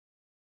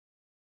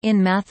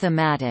In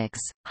mathematics,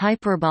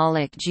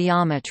 hyperbolic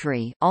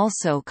geometry,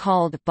 also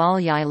called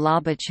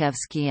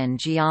Bolyai-Lobachevskian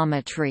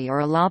geometry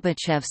or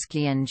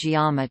Lobachevskian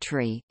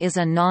geometry, is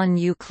a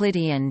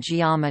non-Euclidean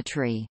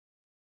geometry.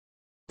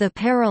 The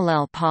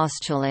parallel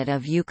postulate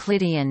of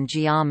Euclidean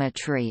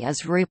geometry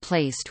is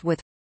replaced with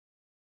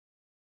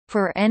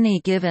for any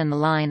given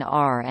line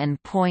R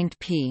and point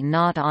P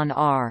not on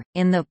R,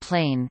 in the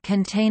plane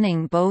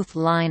containing both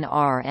line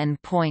R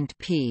and point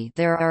P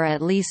there are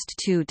at least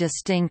two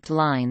distinct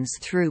lines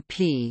through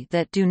P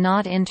that do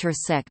not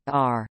intersect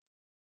R.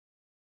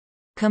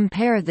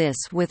 Compare this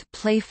with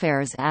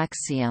Playfair's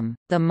axiom,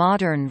 the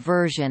modern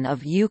version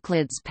of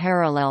Euclid's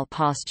parallel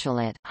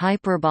postulate.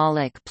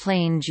 Hyperbolic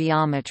plane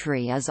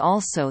geometry is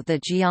also the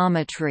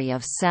geometry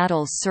of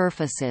saddle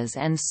surfaces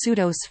and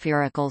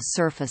pseudospherical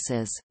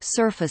surfaces,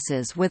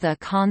 surfaces with a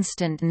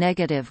constant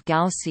negative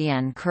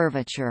Gaussian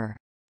curvature.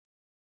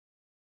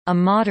 A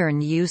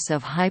modern use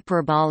of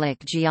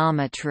hyperbolic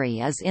geometry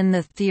is in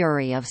the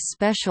theory of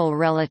special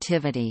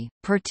relativity,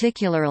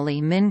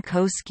 particularly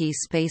Minkowski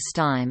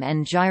spacetime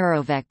and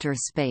gyrovector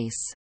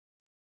space.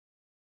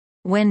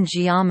 When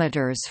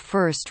geometers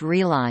first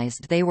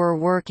realized they were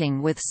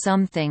working with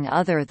something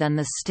other than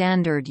the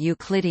standard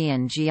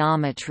Euclidean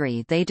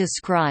geometry, they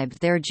described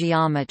their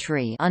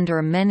geometry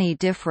under many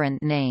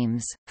different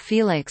names.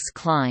 Felix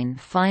Klein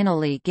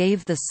finally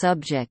gave the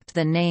subject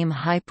the name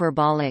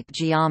hyperbolic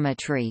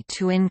geometry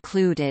to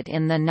include it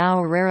in the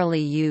now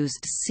rarely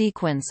used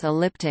sequence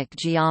elliptic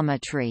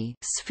geometry,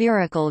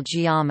 spherical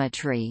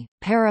geometry,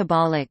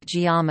 parabolic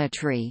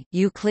geometry,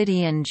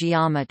 Euclidean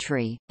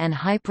geometry, and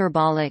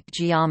hyperbolic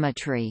geometry.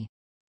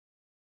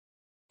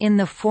 In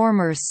the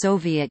former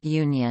Soviet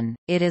Union,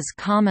 it is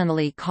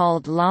commonly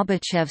called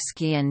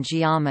Lobachevskian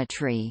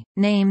geometry,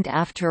 named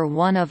after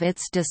one of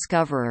its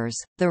discoverers,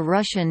 the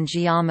Russian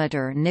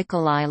geometer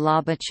Nikolai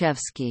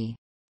Lobachevsky.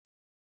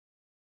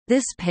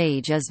 This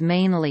page is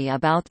mainly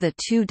about the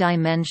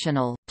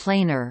two-dimensional,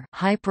 planar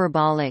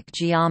hyperbolic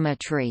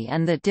geometry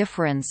and the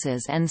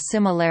differences and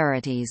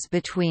similarities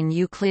between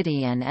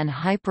Euclidean and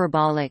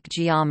hyperbolic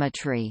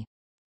geometry.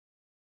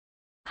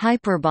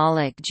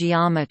 Hyperbolic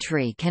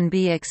geometry can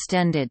be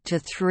extended to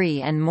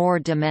 3 and more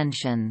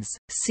dimensions.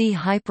 See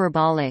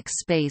hyperbolic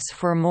space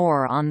for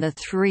more on the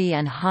 3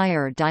 and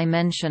higher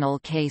dimensional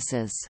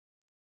cases.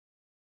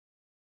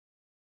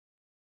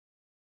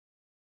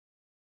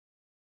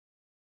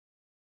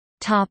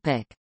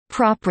 Topic: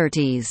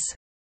 Properties.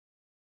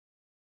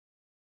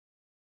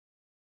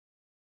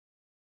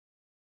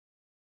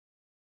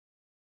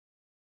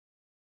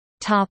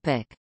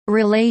 Topic: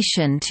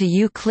 Relation to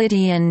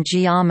Euclidean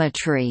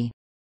geometry.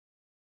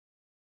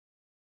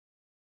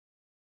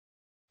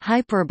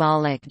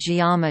 Hyperbolic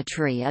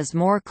geometry is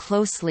more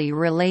closely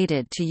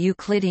related to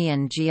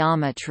Euclidean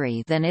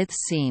geometry than it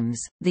seems.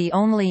 The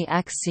only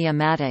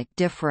axiomatic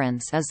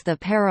difference is the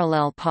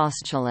parallel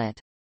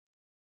postulate.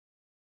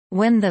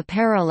 When the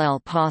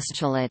parallel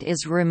postulate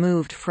is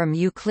removed from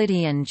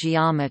Euclidean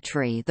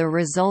geometry, the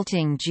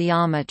resulting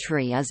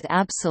geometry is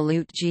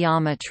absolute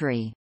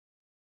geometry.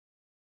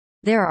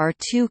 There are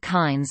two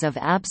kinds of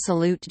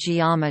absolute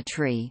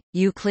geometry,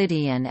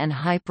 Euclidean and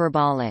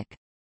hyperbolic.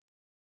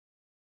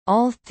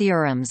 All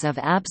theorems of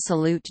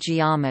absolute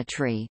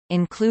geometry,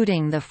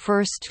 including the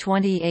first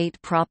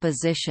 28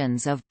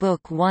 propositions of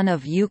Book 1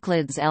 of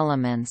Euclid's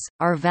Elements,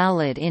 are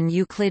valid in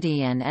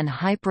Euclidean and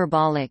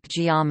hyperbolic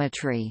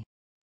geometry.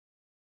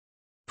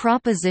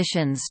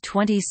 Propositions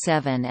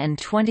 27 and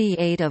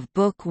 28 of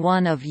Book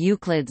 1 of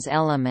Euclid's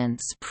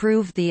Elements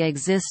prove the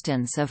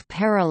existence of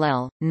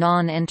parallel,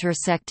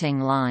 non-intersecting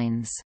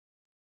lines.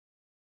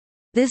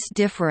 This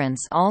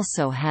difference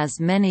also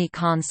has many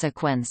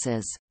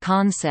consequences.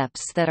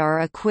 Concepts that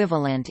are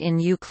equivalent in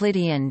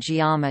Euclidean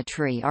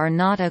geometry are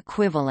not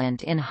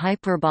equivalent in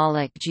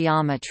hyperbolic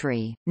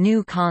geometry.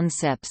 New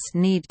concepts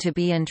need to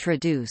be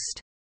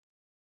introduced.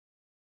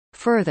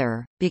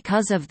 Further,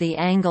 because of the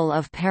angle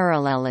of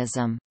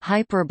parallelism,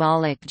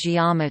 hyperbolic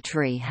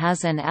geometry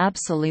has an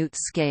absolute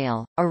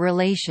scale, a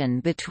relation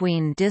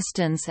between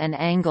distance and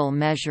angle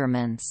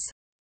measurements.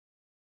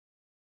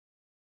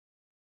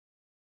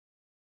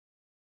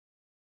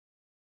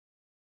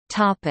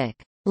 Topic: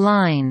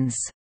 Lines.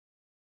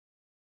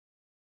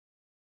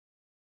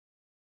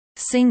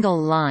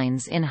 Single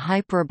lines in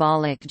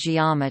hyperbolic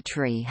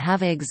geometry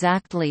have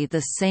exactly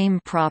the same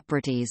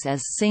properties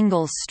as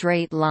single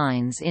straight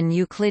lines in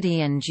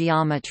Euclidean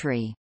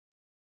geometry.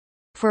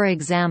 For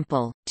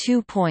example,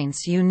 2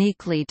 points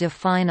uniquely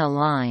define a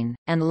line,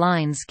 and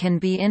lines can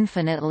be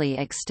infinitely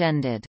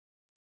extended.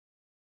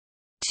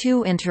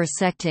 Two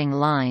intersecting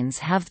lines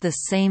have the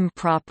same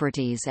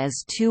properties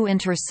as two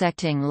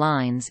intersecting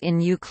lines in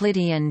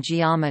Euclidean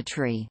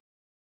geometry.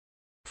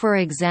 For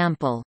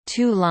example,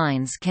 two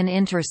lines can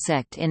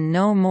intersect in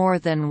no more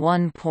than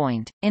 1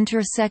 point.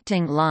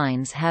 Intersecting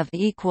lines have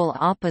equal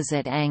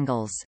opposite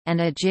angles,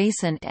 and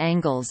adjacent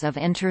angles of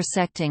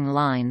intersecting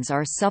lines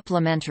are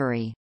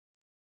supplementary.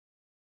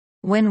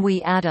 When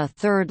we add a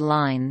third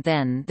line,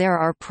 then there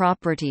are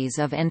properties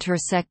of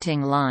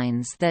intersecting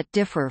lines that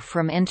differ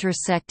from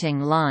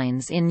intersecting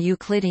lines in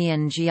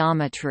Euclidean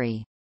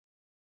geometry.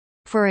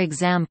 For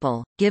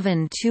example,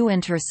 given two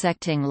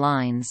intersecting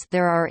lines,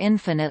 there are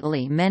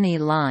infinitely many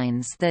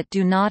lines that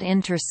do not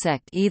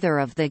intersect either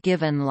of the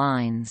given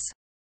lines.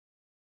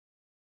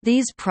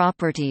 These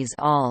properties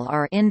all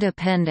are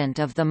independent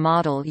of the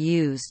model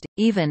used,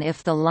 even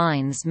if the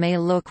lines may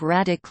look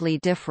radically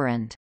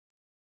different.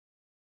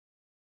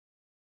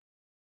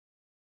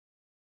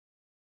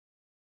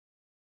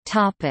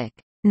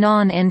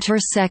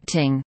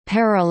 Non-intersecting,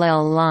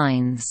 parallel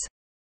lines.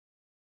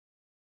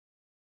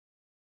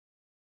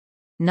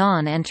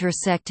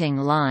 Non-intersecting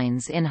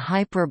lines in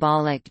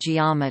hyperbolic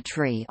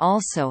geometry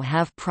also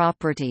have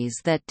properties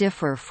that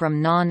differ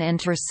from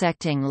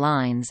non-intersecting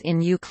lines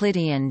in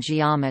Euclidean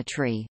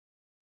geometry.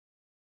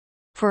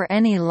 For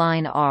any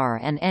line R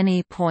and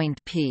any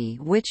point P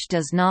which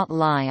does not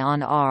lie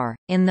on R,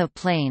 in the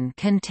plane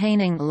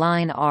containing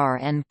line R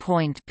and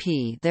point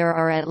P there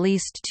are at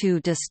least two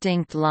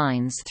distinct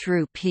lines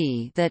through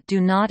P that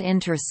do not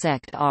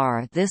intersect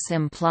R. This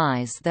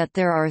implies that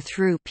there are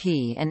through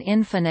P an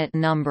infinite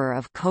number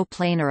of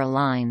coplanar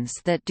lines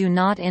that do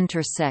not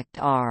intersect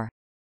R.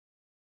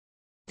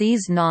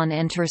 These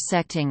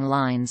non-intersecting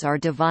lines are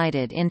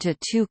divided into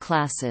two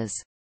classes.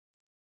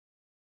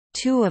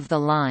 Two of the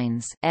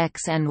lines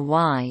X and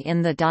Y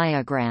in the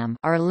diagram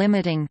are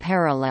limiting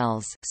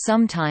parallels,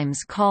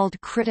 sometimes called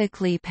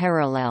critically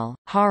parallel,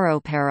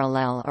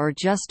 horoparallel or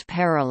just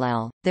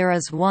parallel. There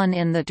is one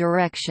in the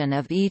direction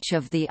of each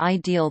of the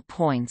ideal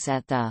points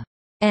at the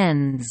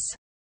ends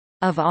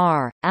of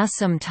R,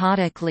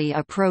 asymptotically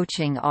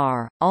approaching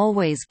R,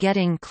 always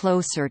getting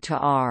closer to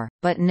R,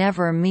 but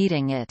never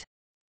meeting it.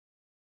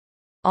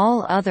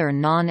 All other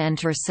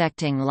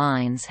non-intersecting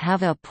lines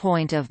have a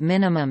point of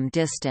minimum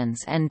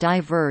distance and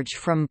diverge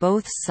from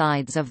both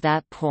sides of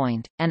that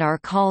point, and are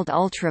called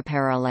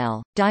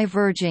ultraparallel,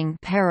 diverging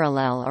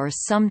parallel or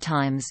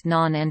sometimes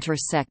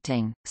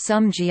non-intersecting.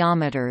 Some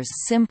geometers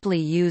simply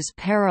use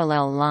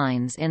parallel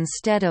lines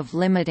instead of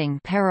limiting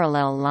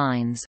parallel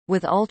lines,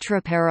 with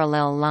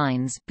ultraparallel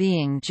lines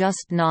being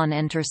just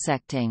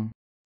non-intersecting.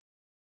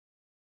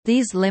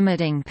 These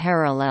limiting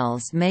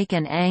parallels make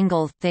an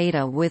angle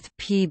θ with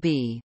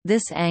PB.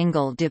 This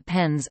angle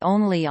depends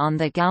only on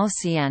the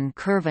Gaussian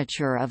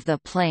curvature of the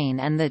plane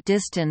and the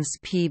distance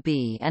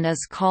PB and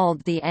is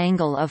called the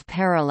angle of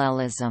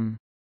parallelism.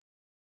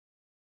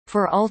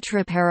 For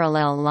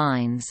ultraparallel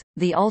lines,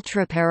 the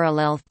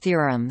ultraparallel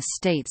theorem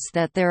states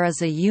that there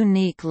is a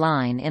unique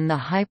line in the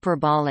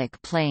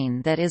hyperbolic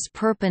plane that is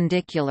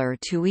perpendicular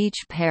to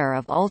each pair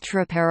of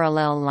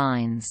ultraparallel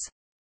lines.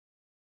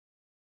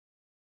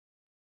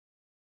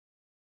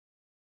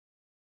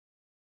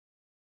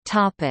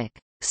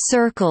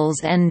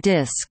 Circles and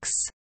disks.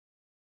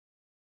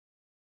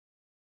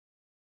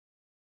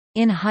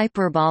 In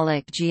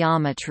hyperbolic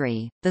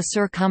geometry, the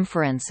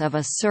circumference of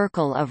a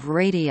circle of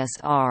radius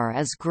r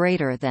is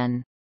greater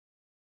than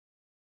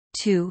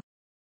 2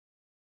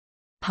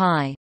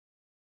 pi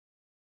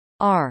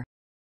r.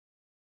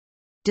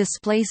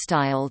 Display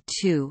style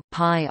 2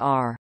 pi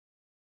r.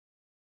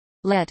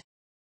 Let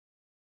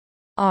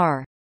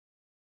r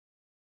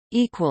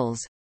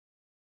equals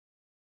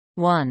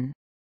 1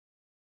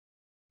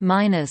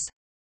 minus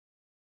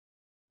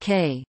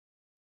k.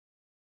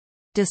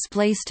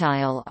 Display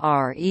style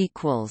r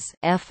equals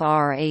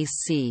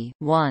frac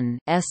 1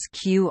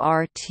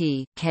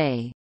 sqrt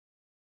k,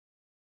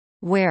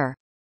 where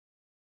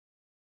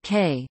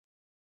k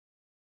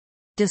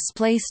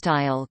display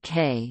style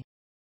k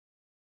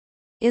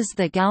is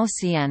the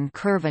Gaussian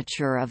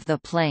curvature of the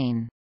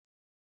plane.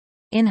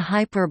 In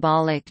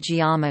hyperbolic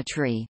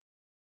geometry,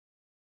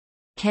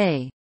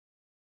 k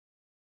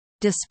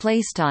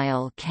display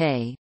style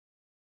k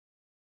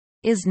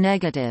is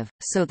negative,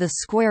 so the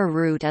square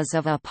root is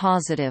of a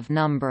positive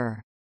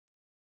number.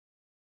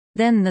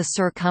 Then the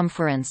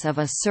circumference of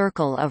a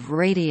circle of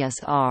radius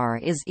r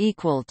is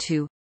equal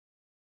to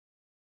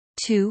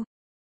 2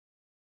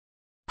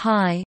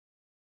 pi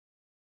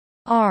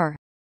r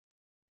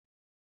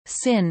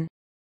sin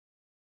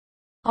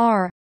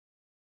r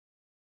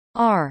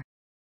r.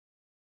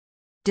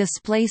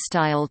 Display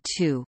style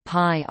 2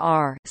 pi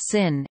r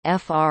sin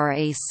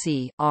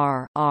frac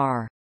r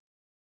r.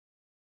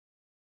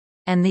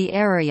 And the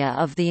area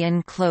of the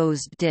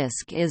enclosed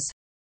disk is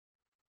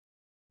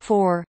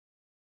 4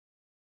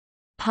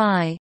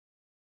 pi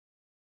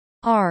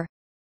r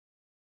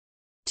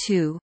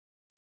 2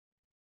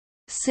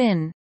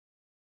 sin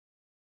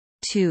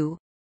 2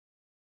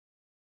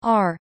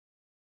 r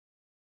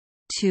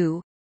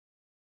 2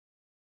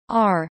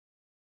 r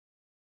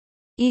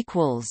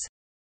equals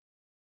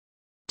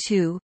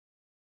 2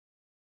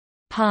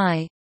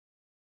 pi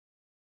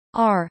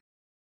r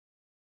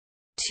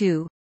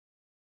 2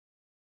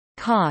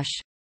 cosh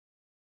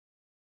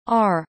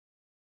r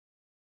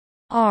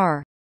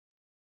r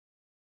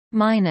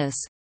minus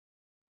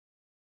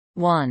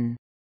 1.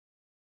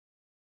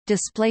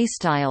 display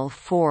style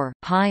 4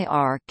 pi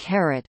r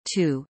caret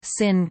 2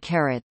 sin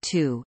caret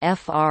 2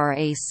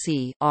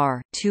 frac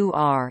r 2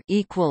 r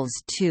equals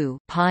 2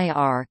 pi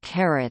r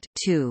caret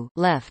 2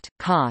 left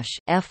cosh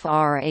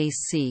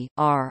frac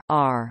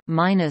r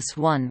minus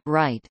 1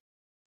 right.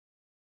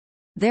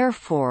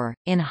 Therefore,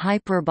 in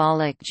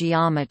hyperbolic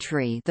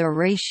geometry the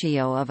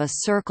ratio of a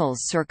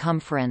circle's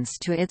circumference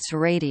to its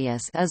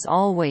radius is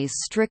always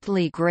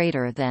strictly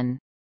greater than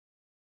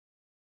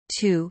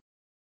 2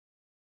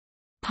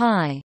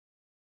 pi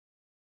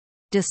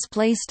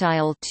display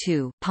style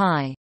 2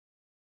 pi,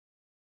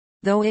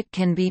 though it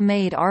can be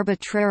made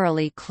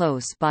arbitrarily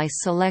close by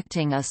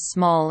selecting a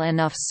small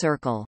enough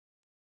circle.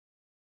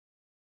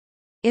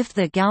 If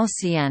the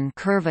Gaussian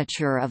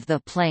curvature of the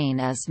plane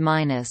is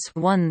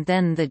 -1,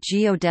 then the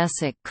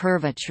geodesic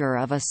curvature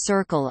of a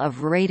circle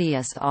of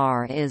radius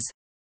r is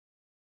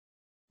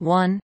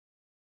 1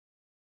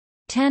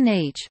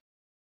 10h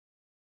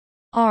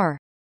r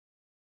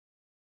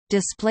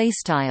display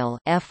style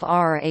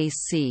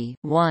frac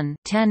 1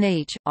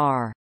 10h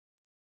r.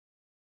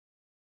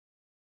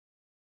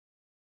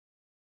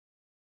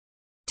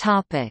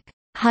 Topic: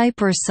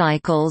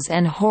 Hypercycles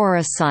and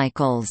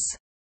horocycles.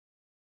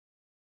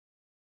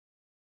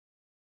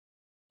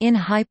 In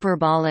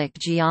hyperbolic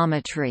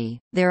geometry,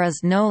 there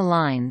is no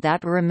line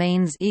that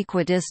remains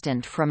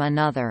equidistant from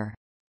another.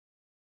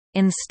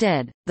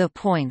 Instead, the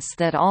points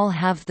that all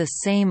have the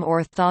same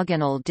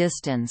orthogonal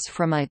distance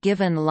from a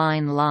given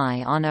line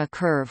lie on a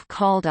curve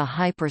called a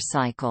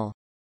hypercycle.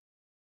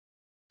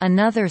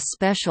 Another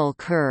special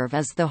curve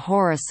is the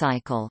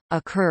horocycle,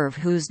 a curve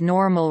whose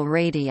normal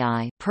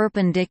radii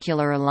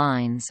perpendicular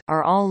lines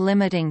are all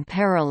limiting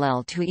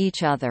parallel to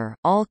each other,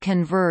 all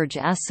converge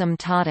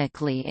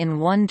asymptotically in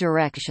one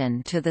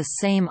direction to the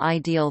same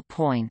ideal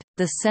point,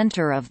 the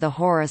center of the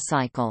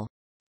horocycle.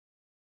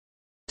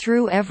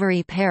 Through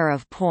every pair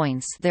of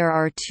points there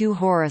are two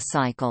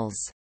horocycles.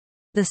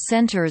 The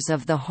centers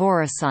of the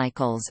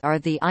horocycles are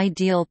the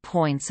ideal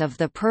points of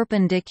the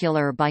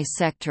perpendicular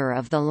bisector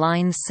of the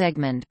line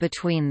segment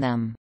between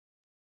them.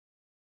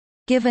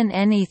 Given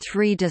any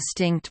three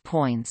distinct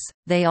points,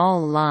 they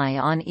all lie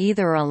on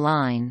either a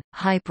line,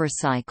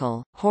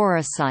 hypercycle,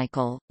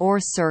 horocycle, or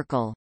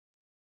circle.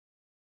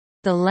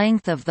 The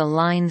length of the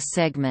line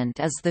segment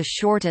is the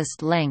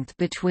shortest length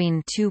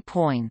between 2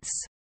 points.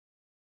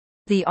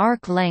 The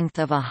arc length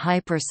of a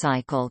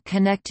hypercycle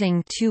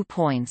connecting 2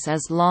 points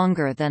is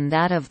longer than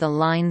that of the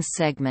line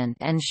segment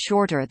and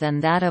shorter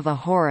than that of a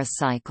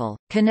horocycle,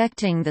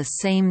 connecting the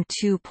same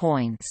 2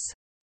 points.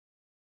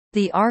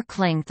 The arc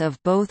length of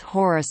both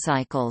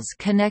horocycles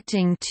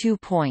connecting 2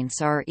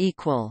 points are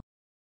equal.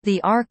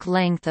 The arc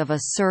length of a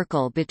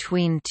circle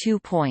between 2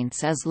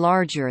 points is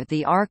larger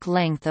the arc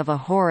length of a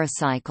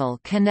horocycle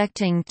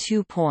connecting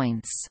 2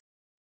 points.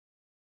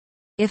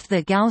 If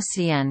the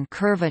Gaussian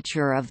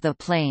curvature of the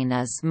plane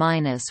is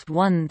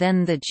 -1,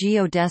 then the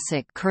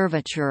geodesic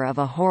curvature of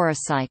a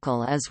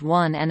horocycle is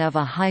 1 and of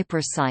a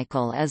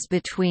hypercycle is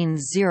between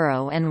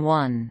 0 and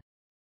 1.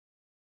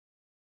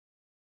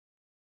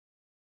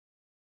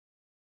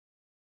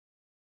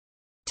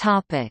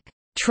 Topic: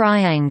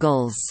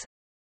 Triangles.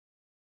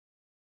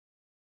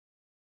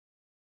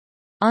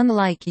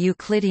 Unlike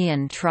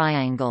Euclidean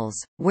triangles,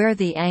 where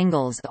the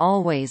angles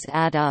always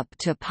add up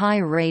to pi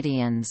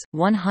radians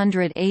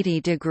 180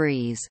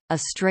 degrees, a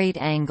straight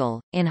angle,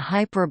 in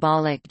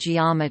hyperbolic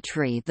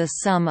geometry the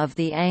sum of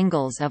the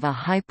angles of a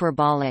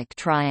hyperbolic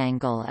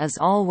triangle is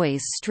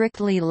always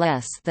strictly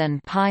less than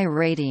pi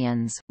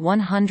radians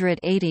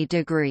 180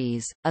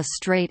 degrees, a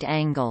straight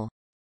angle.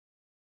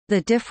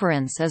 The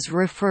difference is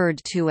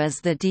referred to as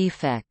the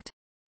defect.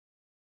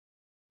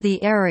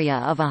 The area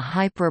of a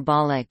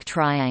hyperbolic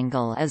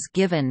triangle is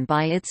given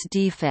by its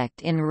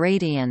defect in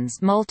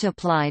radians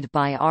multiplied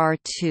by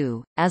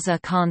r2. As a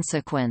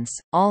consequence,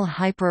 all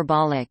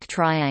hyperbolic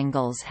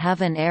triangles have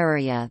an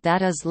area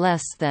that is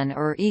less than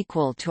or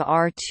equal to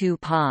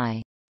r2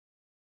 pi.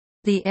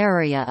 The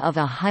area of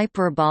a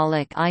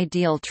hyperbolic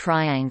ideal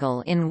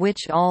triangle in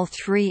which all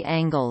three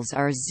angles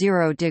are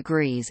 0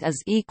 degrees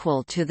is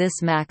equal to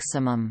this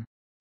maximum.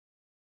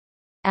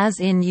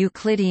 As in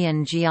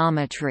Euclidean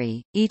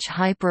geometry, each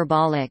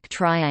hyperbolic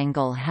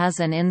triangle has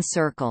an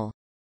incircle.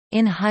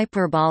 In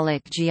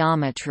hyperbolic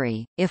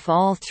geometry, if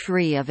all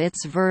three of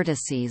its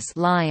vertices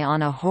lie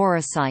on a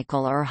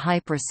horocycle or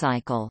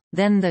hypercycle,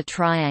 then the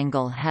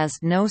triangle has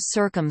no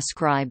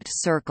circumscribed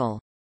circle.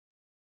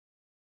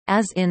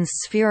 As in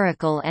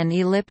spherical and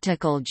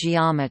elliptical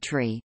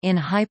geometry, in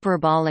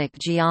hyperbolic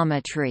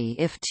geometry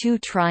if two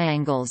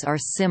triangles are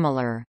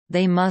similar,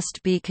 they must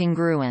be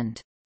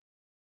congruent.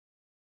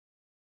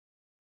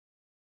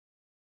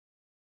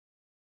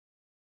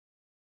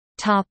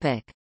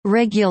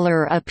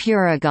 Regular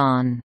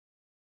apeirogon.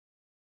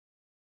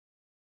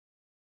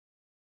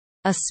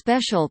 A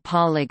special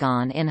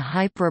polygon in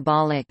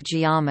hyperbolic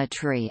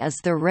geometry is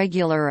the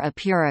regular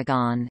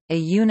apeirogon, a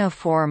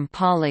uniform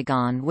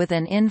polygon with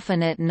an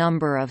infinite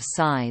number of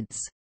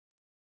sides.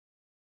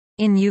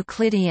 In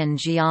Euclidean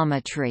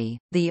geometry,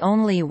 the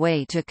only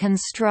way to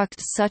construct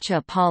such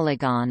a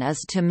polygon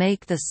is to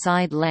make the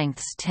side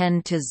lengths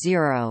tend to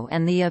 0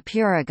 and the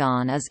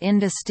apeirogon is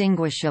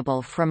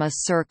indistinguishable from a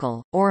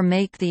circle, or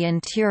make the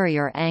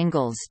interior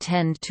angles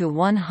tend to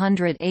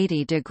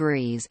 180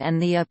 degrees and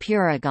the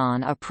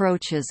apeirogon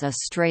approaches a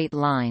straight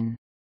line.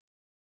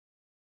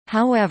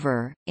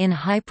 However, in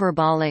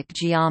hyperbolic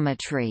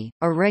geometry,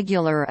 a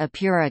regular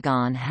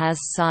apeirogon has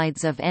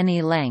sides of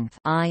any length,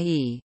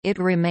 i.e., it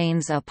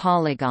remains a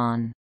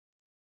polygon.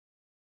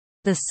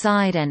 The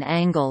side and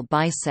angle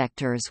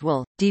bisectors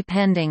will,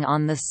 depending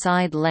on the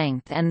side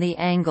length and the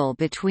angle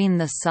between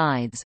the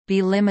sides,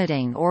 be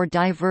limiting or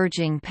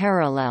diverging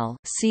parallel,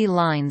 see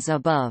lines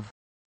above.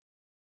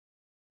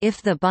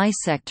 If the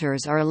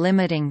bisectors are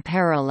limiting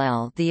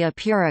parallel, the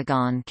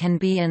apeirogon can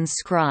be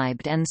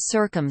inscribed and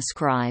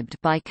circumscribed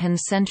by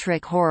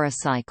concentric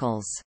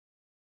horocycles.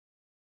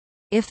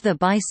 If the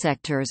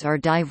bisectors are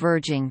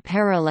diverging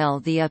parallel,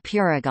 the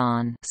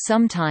apeirogon,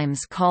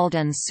 sometimes called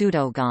an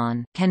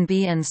pseudogon, can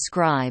be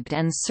inscribed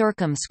and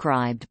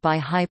circumscribed by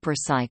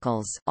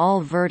hypercycles.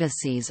 All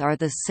vertices are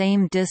the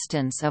same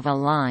distance of a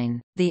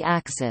line. The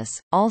axis,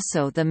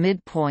 also the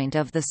midpoint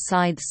of the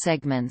side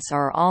segments,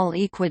 are all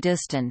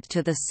equidistant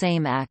to the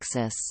same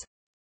axis.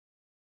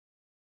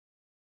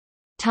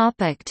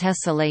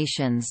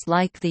 Tessellations.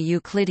 Like the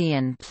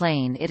Euclidean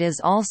plane, it is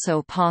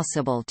also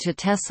possible to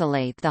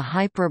tessellate the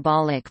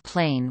hyperbolic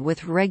plane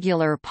with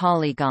regular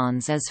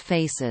polygons as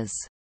faces.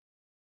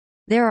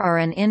 There are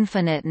an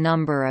infinite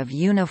number of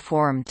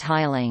uniform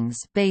tilings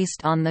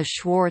based on the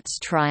Schwarz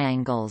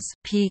triangles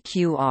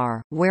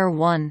PQR, where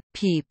 1,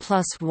 P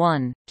plus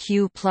 1,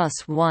 Q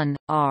plus 1,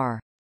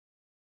 R.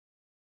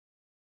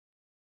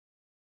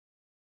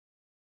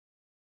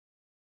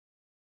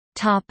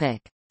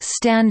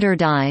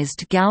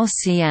 Standardized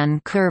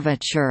Gaussian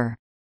curvature.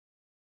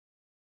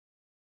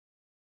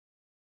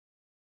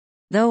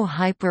 Though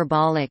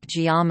hyperbolic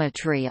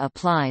geometry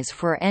applies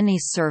for any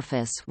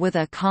surface with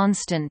a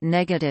constant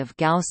negative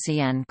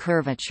Gaussian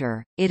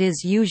curvature, it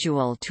is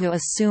usual to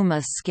assume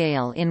a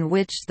scale in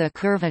which the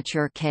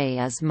curvature k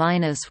is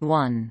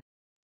 -1.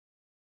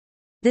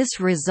 This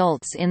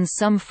results in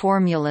some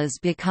formulas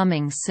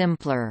becoming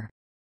simpler.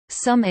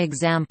 Some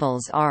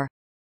examples are: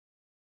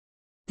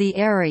 the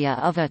area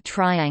of a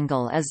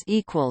triangle is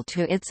equal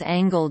to its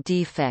angle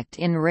defect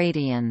in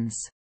radians.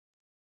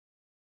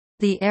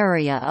 The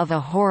area of a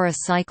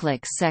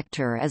horocyclic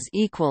sector is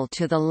equal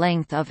to the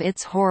length of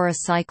its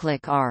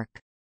horocyclic arc.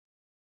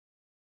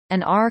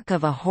 An arc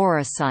of a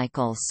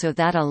horocycle, so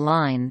that a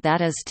line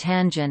that is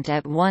tangent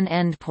at one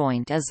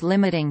endpoint is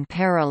limiting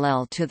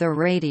parallel to the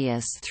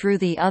radius through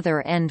the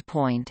other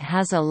endpoint,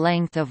 has a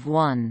length of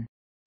 1.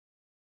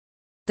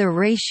 The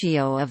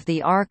ratio of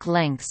the arc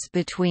lengths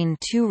between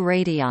two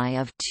radii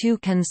of two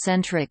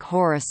concentric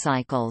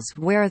horocycles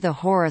where the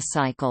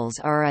horocycles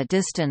are a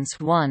distance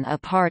 1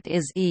 apart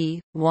is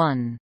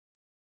E1.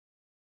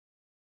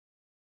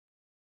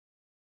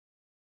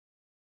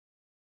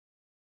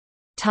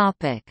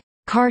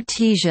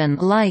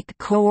 Cartesian-like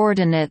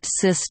coordinate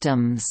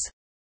systems.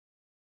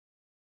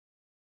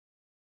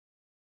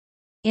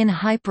 In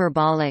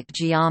hyperbolic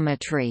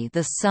geometry,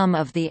 the sum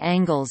of the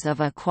angles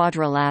of a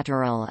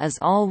quadrilateral is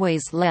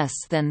always less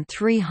than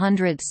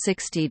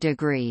 360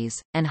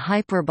 degrees, and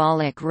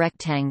hyperbolic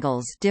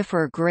rectangles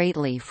differ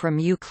greatly from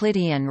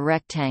Euclidean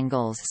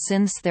rectangles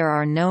since there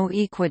are no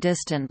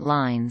equidistant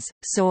lines,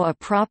 so a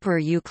proper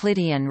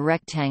Euclidean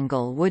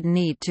rectangle would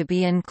need to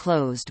be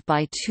enclosed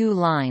by two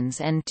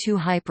lines and two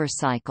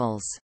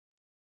hypercycles.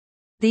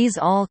 These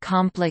all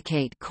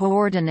complicate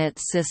coordinate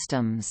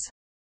systems.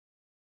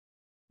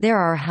 There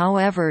are,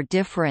 however,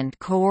 different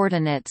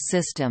coordinate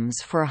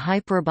systems for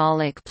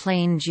hyperbolic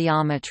plane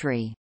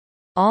geometry.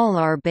 All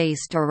are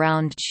based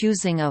around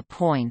choosing a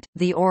point,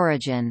 the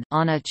origin,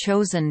 on a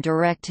chosen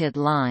directed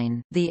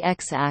line, the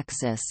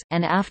x-axis,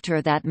 and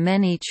after that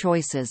many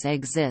choices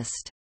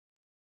exist.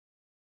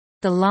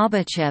 The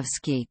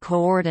Lobachevsky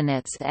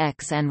coordinates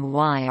x and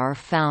y are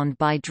found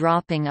by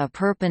dropping a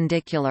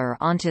perpendicular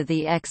onto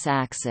the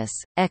x-axis.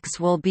 X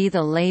will be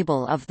the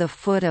label of the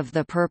foot of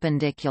the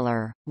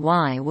perpendicular,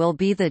 y will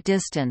be the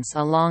distance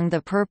along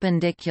the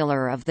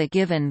perpendicular of the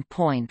given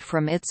point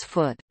from its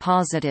foot,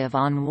 positive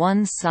on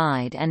one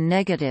side and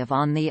negative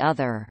on the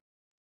other.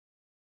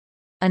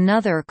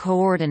 Another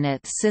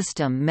coordinate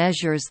system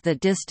measures the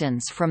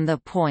distance from the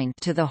point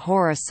to the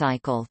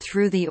horocycle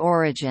through the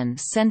origin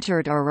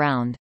centered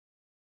around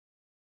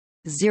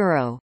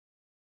 0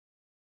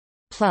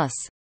 plus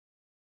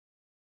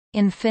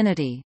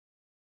infinity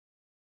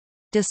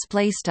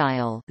display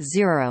style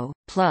 0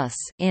 plus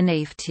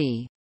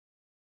infinity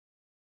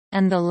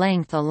and the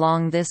length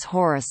along this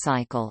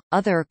horocycle.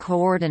 Other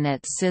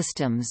coordinate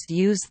systems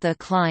use the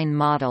Klein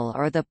model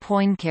or the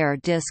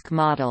Poincaré disk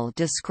model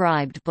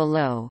described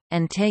below,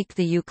 and take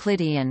the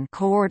Euclidean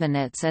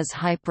coordinates as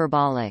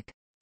hyperbolic.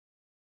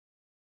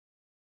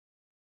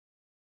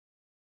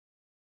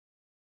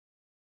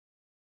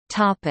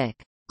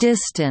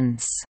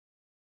 Distance.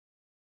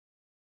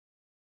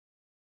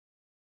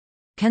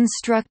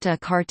 Construct a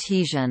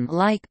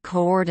Cartesian-like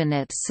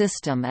coordinate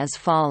system as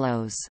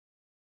follows.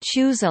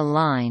 Choose a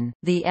line,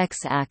 the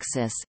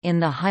x-axis, in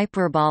the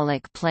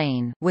hyperbolic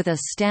plane with a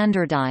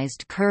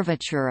standardized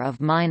curvature of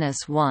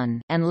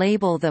 -1, and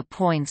label the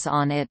points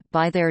on it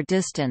by their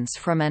distance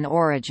from an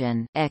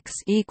origin x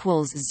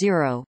equals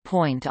 0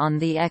 point on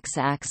the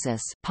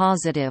x-axis,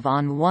 positive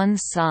on one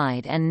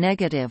side and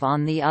negative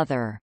on the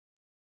other.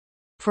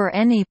 For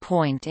any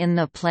point in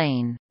the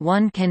plane,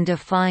 one can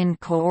define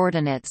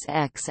coordinates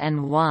x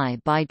and y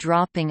by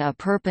dropping a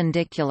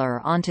perpendicular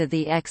onto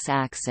the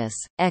x-axis.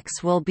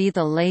 X will be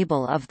the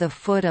label of the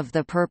foot of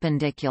the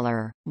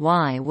perpendicular,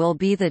 y will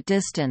be the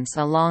distance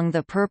along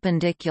the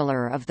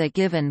perpendicular of the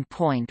given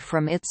point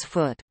from its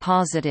foot,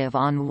 positive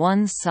on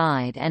one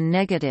side and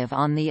negative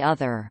on the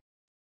other.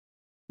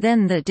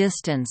 Then the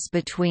distance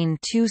between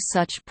two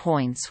such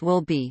points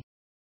will be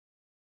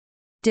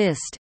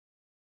dist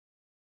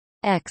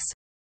x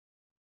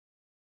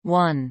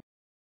 1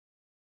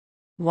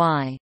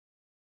 y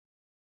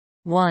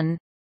 1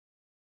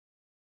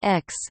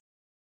 x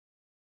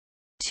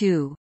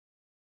 2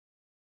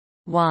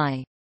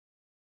 y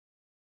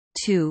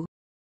 2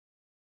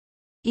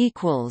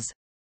 equals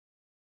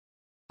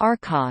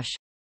arcosh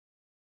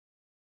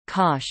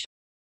cosh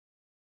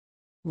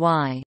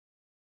y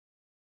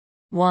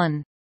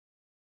 1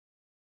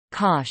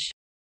 cosh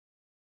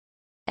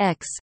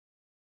x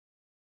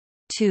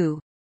 2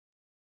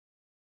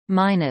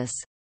 minus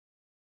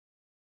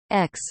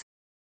x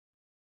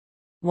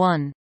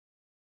 1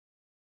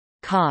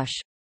 cosh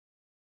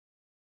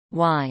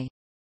y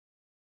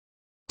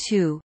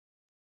 2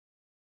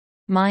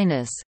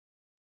 minus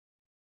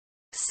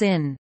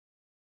sin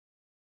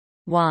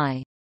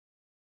y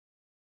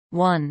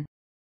 1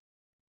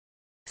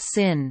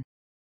 sin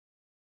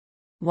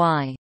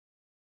y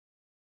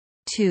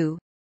 2.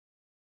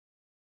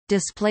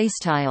 Display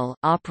style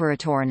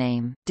operator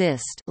name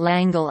dist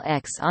Langle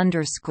x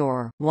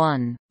underscore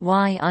 1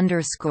 y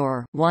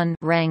underscore 1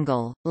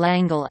 wrangle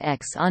Langle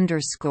x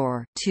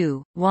underscore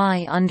 2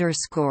 y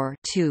underscore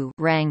 2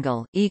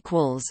 wrangle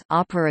equals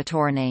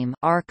operator name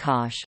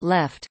arcosh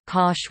left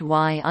cosh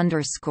y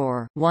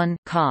underscore 1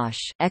 cosh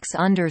x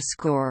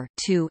underscore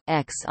 2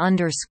 x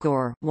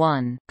underscore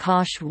 1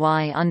 cosh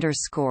y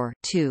underscore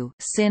 2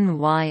 sin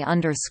y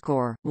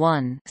underscore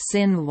 1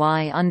 sin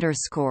y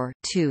underscore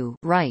 2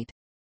 right.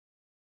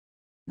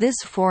 This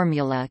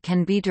formula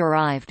can be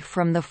derived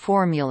from the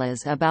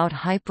formulas about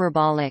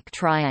hyperbolic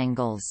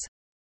triangles.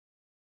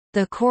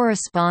 The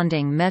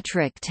corresponding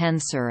metric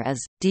tensor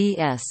is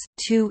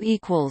ds2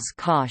 equals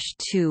cosh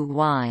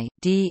 2y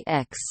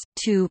dx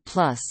 2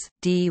 plus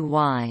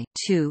dy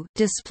 2.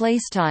 Display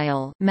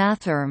style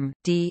mathrm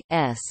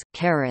ds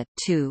caret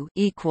 2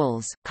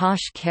 equals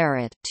cosh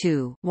caret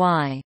 2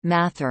 y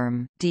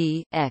mathrm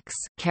dx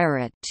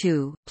caret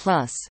 2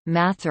 plus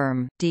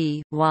mathrm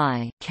dy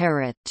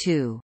caret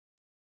 2.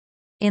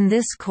 In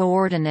this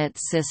coordinate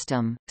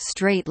system,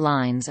 straight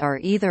lines are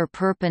either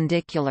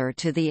perpendicular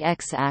to the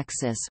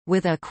x-axis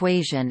with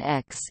equation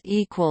x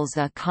equals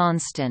a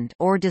constant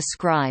or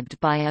described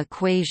by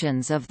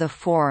equations of the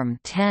form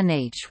tan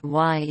h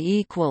y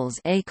equals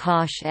a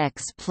cosh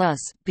x plus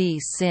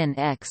b sin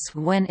x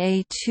when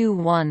a2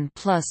 1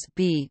 plus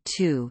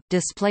b2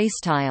 display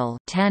style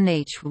tan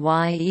h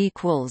y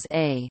equals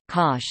a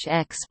cosh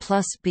x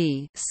plus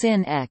b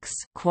sin x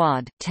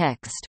quad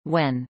text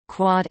when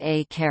quad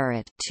a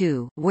caret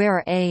 2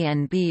 where a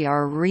and b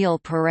are real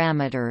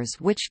parameters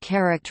which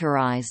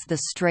characterize the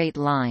straight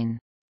line.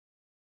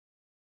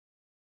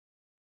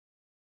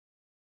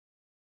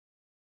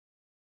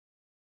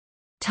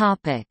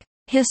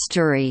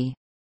 History.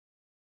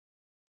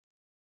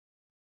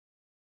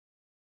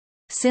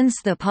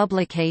 Since the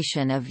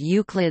publication of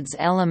Euclid's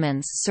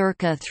Elements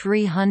circa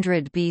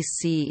 300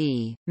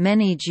 BCE,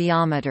 many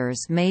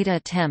geometers made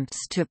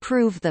attempts to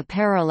prove the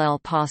parallel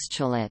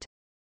postulate.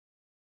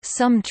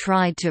 Some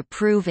tried to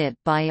prove it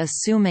by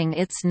assuming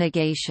its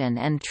negation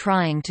and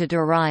trying to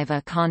derive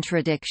a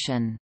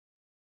contradiction.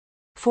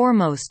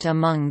 Foremost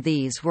among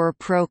these were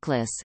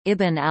Proclus,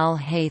 Ibn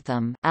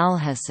al-Haytham,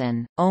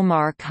 Alhasan,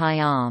 Omar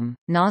Khayyam,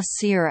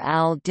 Nasir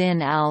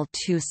al-Din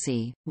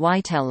al-Tusi,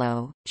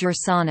 Witello,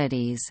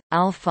 Gersonides,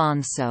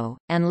 Alfonso,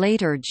 and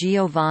later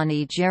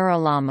Giovanni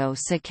Girolamo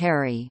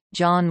Saccheri,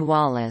 John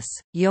Wallis,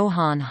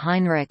 Johann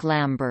Heinrich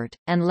Lambert,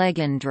 and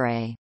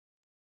Legendre.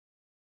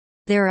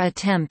 Their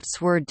attempts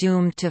were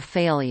doomed to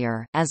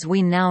failure. As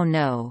we now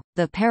know,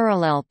 the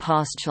parallel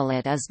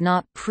postulate is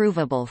not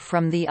provable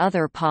from the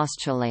other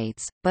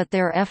postulates, but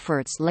their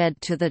efforts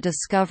led to the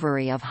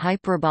discovery of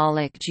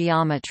hyperbolic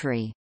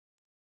geometry.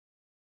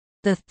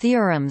 The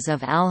theorems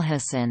of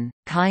Alhasan,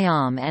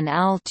 Khayyam and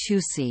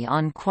al-Tusi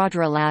on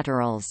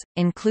quadrilaterals,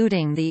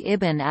 including the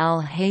Ibn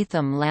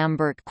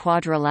al-Haytham-Lambert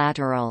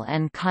quadrilateral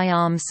and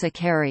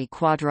Khayyam-Saccheri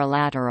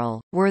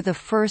quadrilateral, were the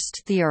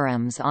first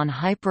theorems on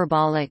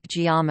hyperbolic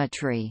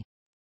geometry.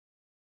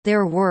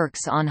 Their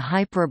works on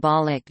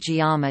hyperbolic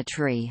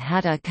geometry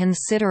had a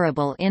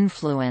considerable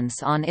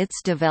influence on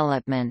its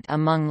development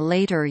among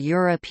later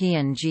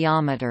European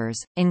geometers,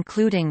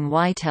 including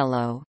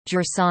Witello,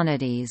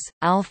 Gersonides,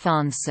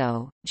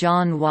 Alfonso,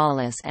 John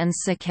Wallis, and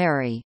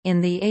Saccari. In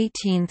the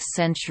 18th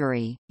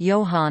century,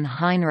 Johann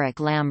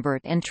Heinrich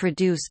Lambert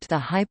introduced the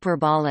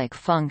hyperbolic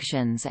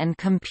functions and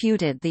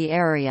computed the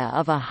area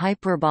of a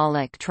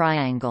hyperbolic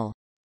triangle.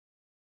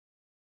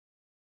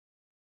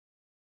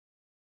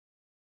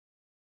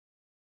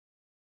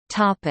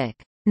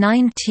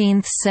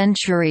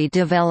 19th-century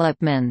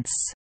developments.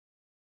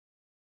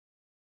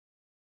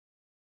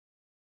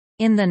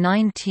 In the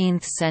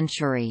 19th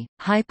century,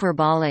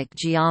 hyperbolic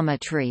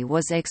geometry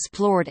was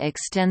explored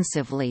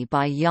extensively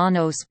by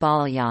János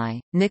Bolyai,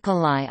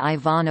 Nikolai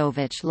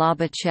Ivanovich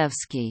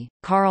Lobachevsky,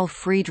 Carl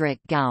Friedrich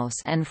Gauss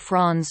and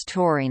Franz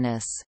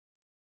Torinus.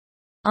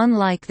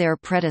 Unlike their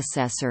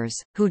predecessors,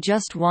 who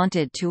just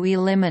wanted to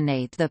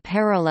eliminate the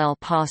parallel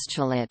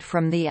postulate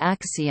from the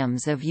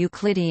axioms of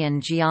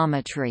Euclidean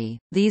geometry,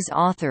 these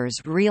authors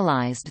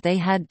realized they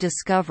had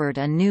discovered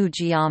a new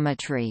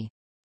geometry.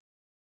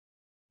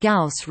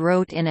 Gauss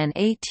wrote in an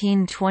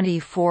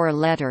 1824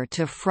 letter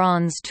to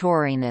Franz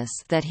Torinus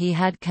that he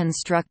had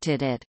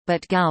constructed it,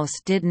 but Gauss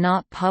did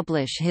not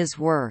publish his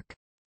work.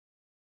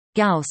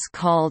 Gauss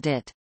called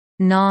it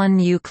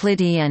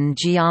non-Euclidean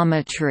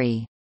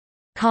geometry,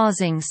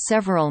 causing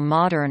several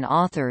modern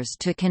authors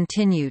to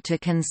continue to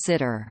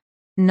consider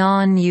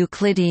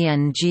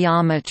non-Euclidean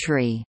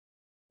geometry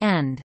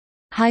and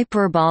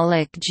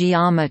hyperbolic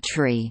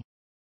geometry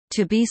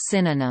to be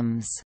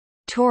synonyms.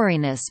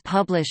 Torinus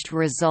published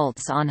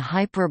results on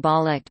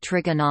hyperbolic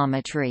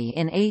trigonometry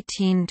in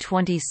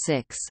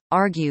 1826,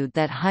 argued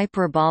that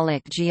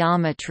hyperbolic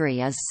geometry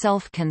is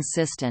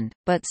self-consistent,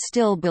 but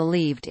still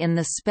believed in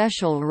the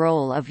special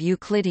role of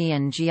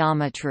Euclidean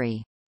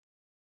geometry.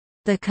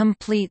 The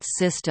complete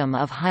system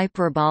of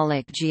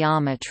hyperbolic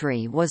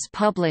geometry was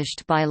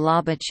published by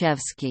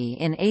Lobachevsky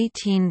in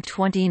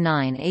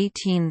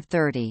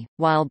 1829–1830,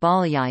 while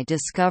Bolyai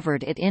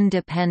discovered it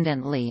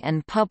independently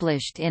and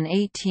published in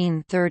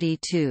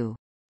 1832.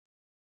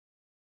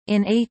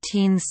 In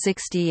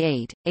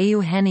 1868,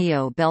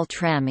 Eugenio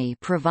Beltrami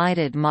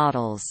provided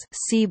models,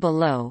 see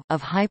below,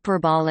 of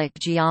hyperbolic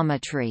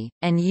geometry,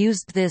 and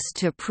used this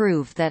to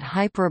prove that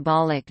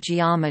hyperbolic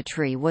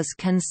geometry was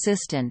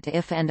consistent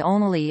if and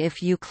only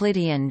if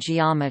Euclidean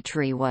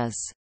geometry was.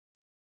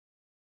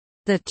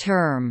 The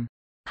term,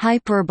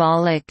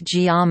 hyperbolic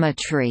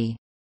geometry,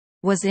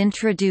 was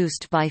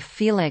introduced by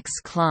Felix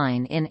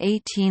Klein in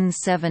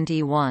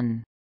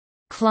 1871.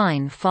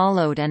 Klein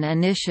followed an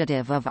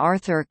initiative of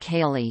Arthur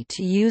Cayley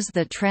to use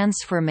the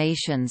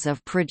transformations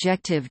of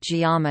projective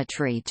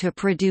geometry to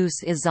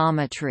produce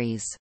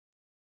isometries.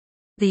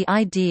 The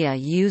idea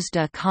used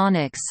a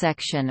conic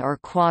section or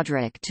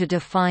quadric to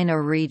define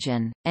a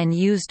region, and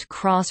used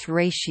cross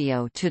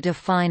ratio to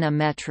define a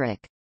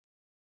metric.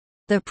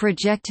 The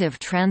projective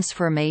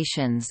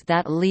transformations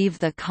that leave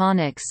the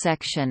conic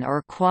section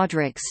or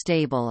quadric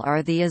stable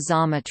are the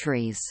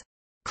isometries.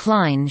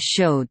 Klein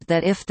showed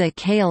that if the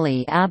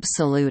Cayley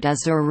absolute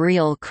is a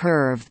real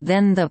curve,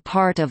 then the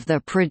part of the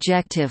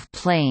projective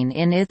plane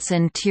in its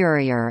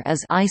interior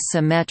is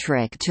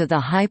isometric to the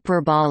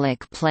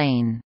hyperbolic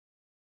plane.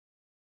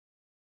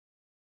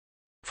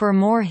 For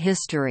more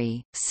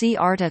history, see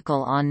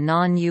article on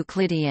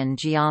non-Euclidean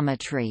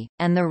geometry,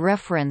 and the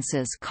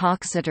references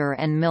Coxeter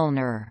and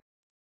Milner.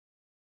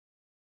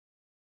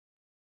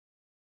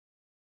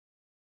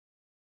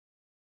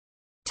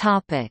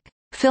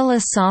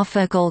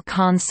 Philosophical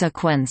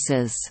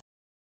consequences.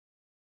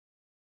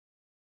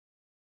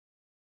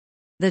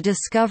 The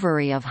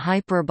discovery of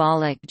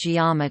hyperbolic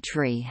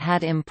geometry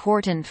had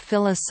important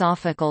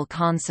philosophical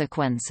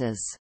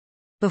consequences.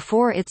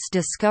 Before its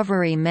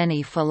discovery,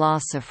 many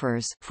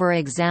philosophers, for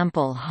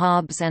example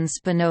Hobbes and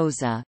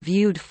Spinoza,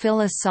 viewed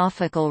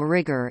philosophical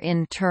rigor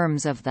in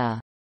terms of the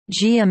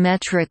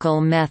geometrical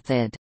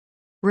method,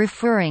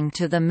 referring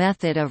to the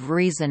method of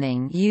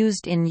reasoning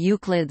used in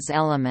Euclid's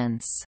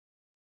Elements.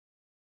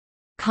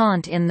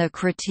 Kant in the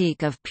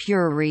Critique of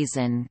Pure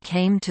Reason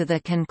came to the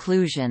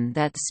conclusion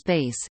that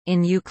space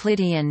in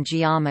Euclidean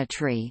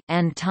geometry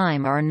and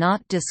time are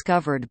not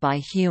discovered by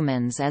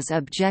humans as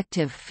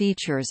objective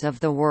features of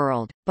the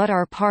world, but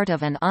are part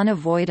of an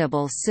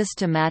unavoidable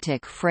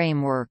systematic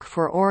framework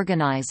for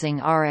organizing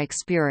our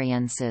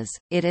experiences.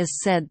 It is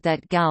said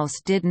that Gauss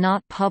did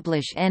not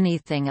publish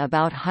anything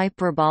about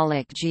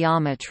hyperbolic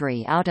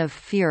geometry out of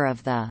fear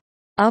of the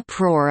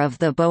uproar of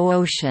the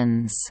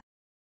Boeotians,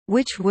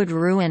 which would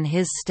ruin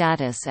his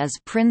status as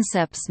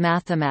princeps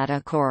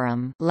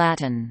mathematicorum,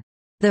 Latin,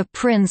 the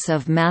prince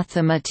of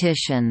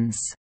mathematicians.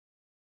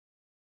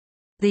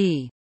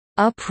 The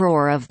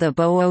uproar of the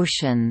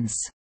Boeotians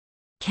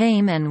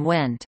came and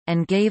went,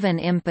 and gave an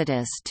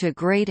impetus to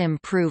great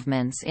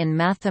improvements in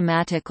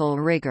mathematical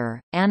rigor,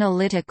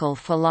 analytical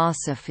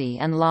philosophy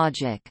and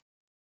logic.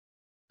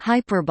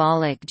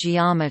 Hyperbolic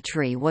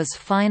geometry was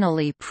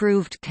finally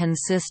proved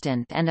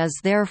consistent and is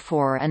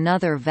therefore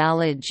another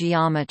valid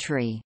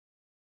geometry.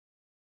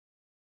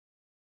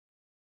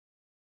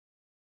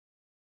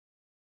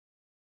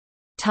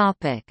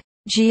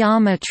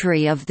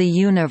 Geometry of the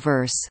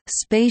universe,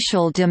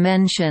 spatial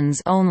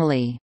dimensions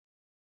only.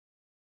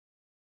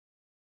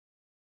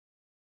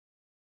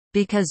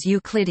 Because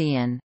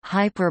Euclidean,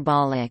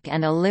 hyperbolic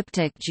and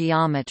elliptic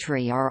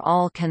geometry are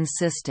all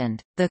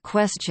consistent, the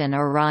question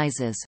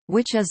arises,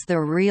 which is the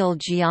real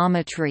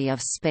geometry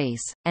of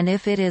space, and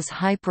if it is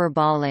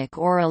hyperbolic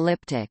or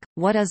elliptic,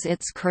 what is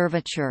its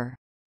curvature?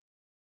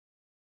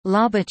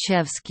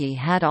 Lobachevsky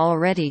had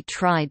already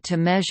tried to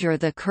measure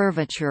the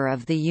curvature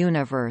of the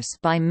universe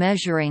by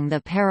measuring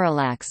the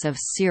parallax of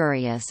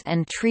Sirius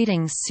and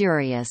treating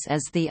Sirius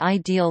as the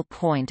ideal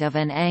point of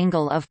an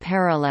angle of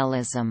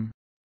parallelism.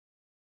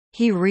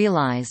 He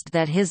realized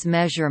that his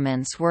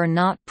measurements were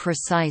not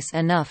precise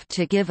enough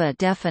to give a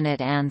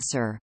definite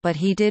answer, but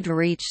he did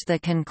reach the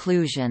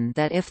conclusion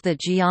that if the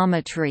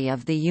geometry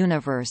of the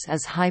universe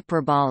is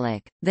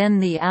hyperbolic, then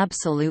the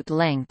absolute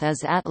length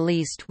is at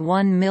least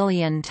 1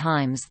 million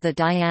times the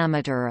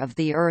diameter of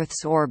the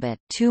Earth's orbit,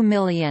 2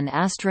 million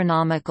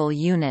astronomical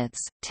units,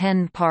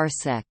 10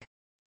 parsec.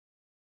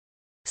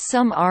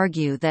 Some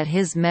argue that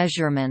his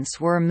measurements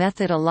were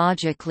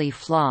methodologically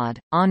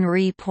flawed.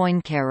 Henri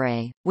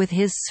Poincaré, with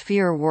his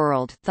sphere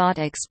world thought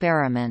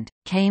experiment,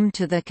 came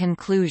to the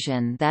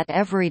conclusion that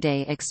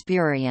everyday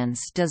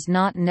experience does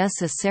not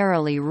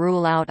necessarily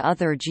rule out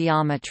other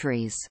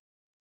geometries.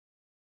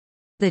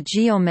 The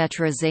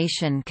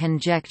geometrization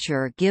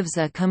conjecture gives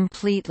a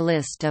complete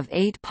list of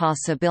 8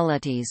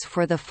 possibilities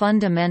for the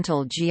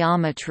fundamental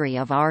geometry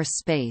of our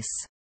space.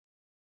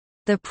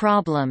 The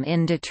problem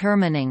in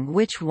determining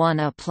which one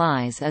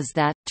applies is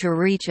that, to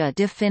reach a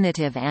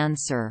definitive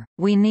answer,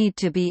 we need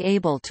to be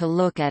able to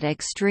look at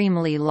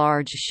extremely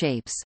large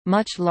shapes,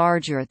 much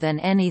larger than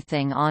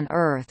anything on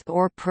Earth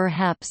or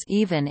perhaps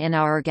even in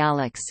our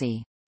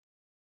galaxy.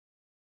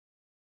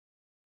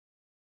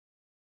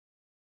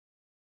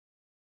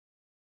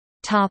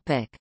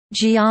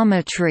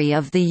 Geometry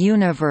of the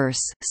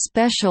universe,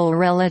 special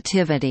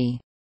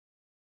relativity.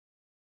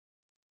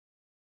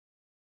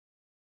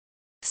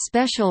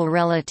 Special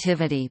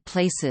relativity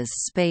places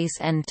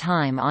space and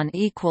time on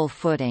equal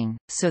footing,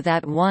 so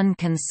that one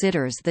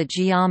considers the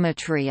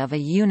geometry of a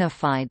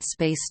unified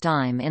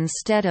spacetime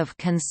instead of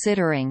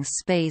considering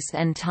space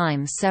and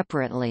time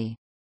separately.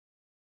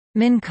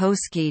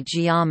 Minkowski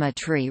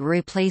geometry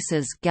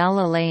replaces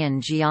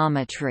Galilean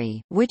geometry,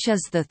 which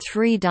is the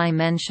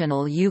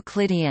three-dimensional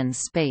Euclidean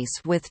space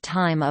with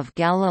time of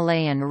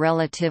Galilean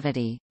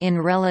relativity. In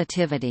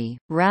relativity,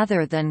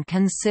 rather than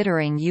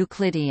considering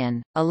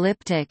Euclidean,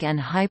 elliptic and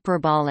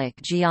hyperbolic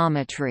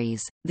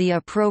geometries, the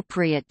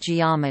appropriate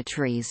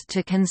geometries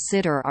to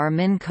consider are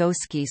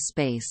Minkowski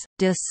space,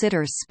 de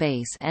Sitter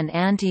space and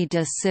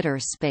anti-de Sitter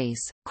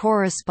space,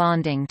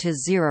 corresponding to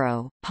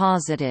zero,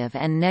 positive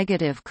and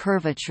negative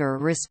curvature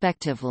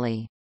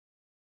respectively.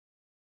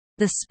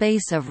 The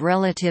space of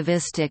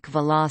relativistic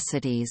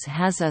velocities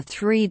has a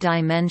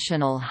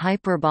three-dimensional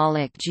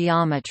hyperbolic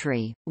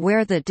geometry,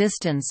 where the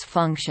distance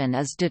function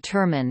is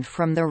determined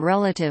from the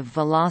relative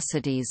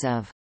velocities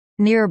of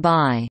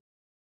nearby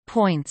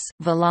points,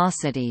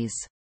 velocities.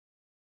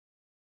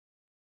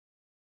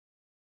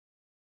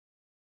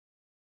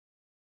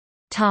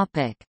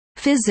 Topic: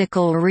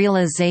 Physical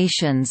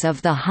realizations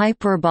of the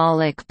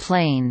hyperbolic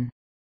plane.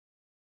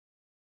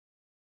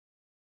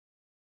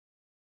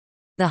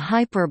 The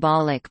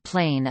hyperbolic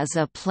plane is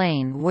a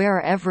plane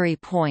where every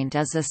point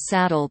is a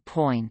saddle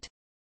point.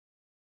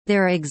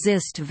 There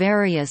exist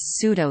various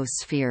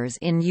pseudospheres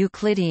in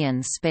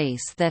Euclidean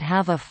space that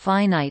have a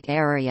finite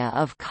area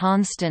of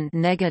constant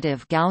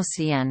negative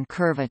Gaussian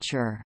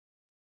curvature.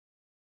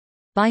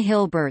 By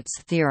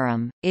Hilbert's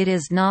theorem, it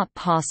is not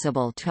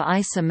possible to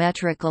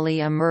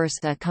isometrically immerse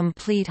a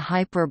complete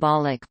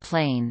hyperbolic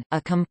plane, a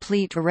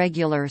complete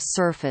regular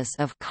surface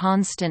of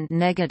constant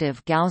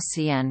negative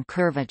Gaussian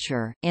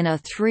curvature, in a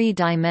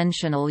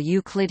three-dimensional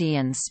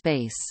Euclidean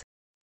space.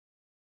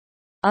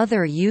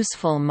 Other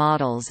useful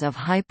models of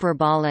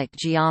hyperbolic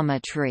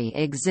geometry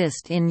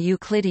exist in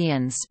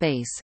Euclidean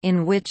space,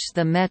 in which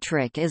the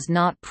metric is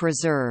not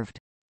preserved.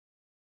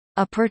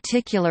 A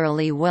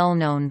particularly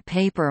well-known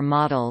paper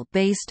model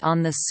based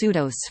on the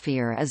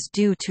pseudosphere is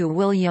due to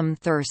William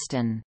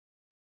Thurston.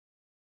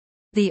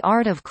 The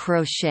art of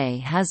crochet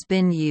has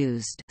been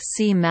used,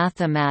 see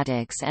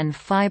Mathematics and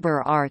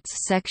Fiber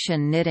Arts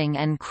section Knitting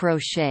and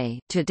Crochet,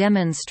 to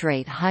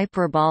demonstrate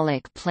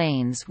hyperbolic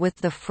planes, with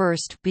the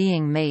first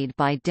being made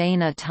by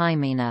Dana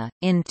Taimina.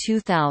 In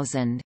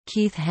 2000,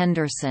 Keith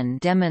Henderson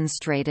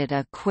demonstrated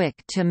a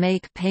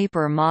quick-to-make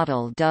paper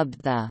model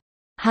dubbed the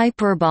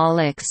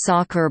hyperbolic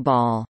soccer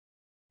ball.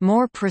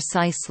 More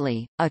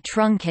precisely, a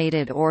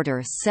truncated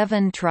order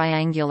 7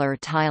 triangular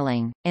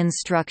tiling.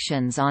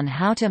 Instructions on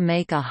how to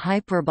make a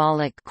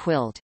hyperbolic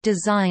quilt,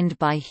 designed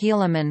by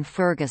Helaman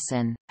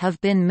Ferguson, have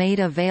been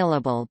made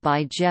available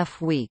by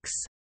Jeff Weeks.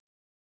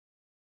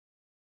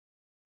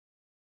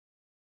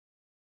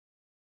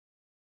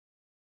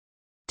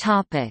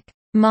 Topic: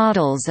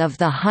 Models of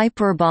the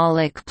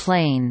hyperbolic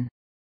plane.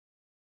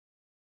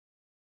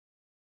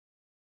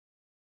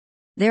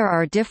 There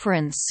are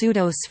different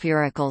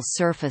pseudospherical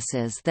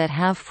surfaces that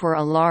have for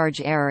a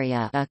large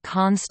area a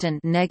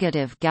constant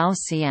negative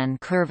Gaussian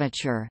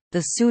curvature,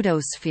 the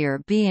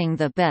pseudosphere being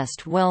the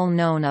best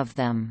well-known of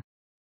them.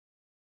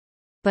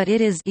 But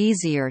it is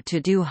easier to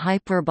do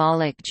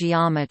hyperbolic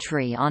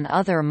geometry on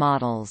other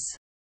models.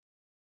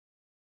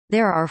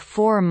 There are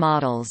four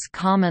models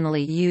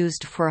commonly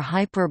used for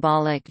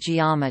hyperbolic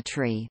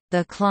geometry: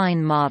 the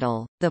Klein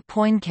model, the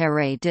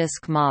Poincaré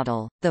disk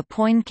model, the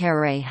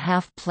Poincaré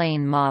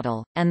half-plane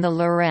model, and the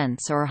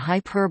Lorentz or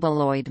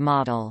hyperboloid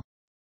model.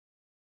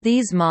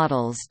 These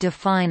models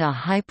define a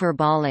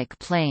hyperbolic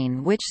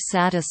plane which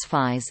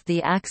satisfies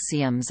the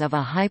axioms of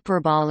a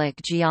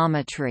hyperbolic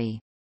geometry.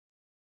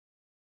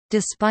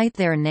 Despite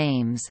their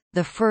names,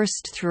 the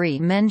first three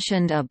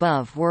mentioned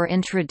above were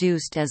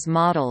introduced as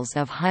models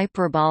of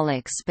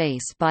hyperbolic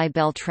space by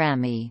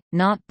Beltrami,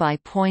 not by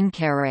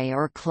Poincaré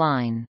or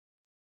Klein.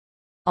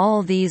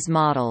 All these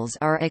models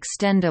are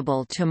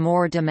extendable to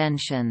more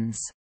dimensions.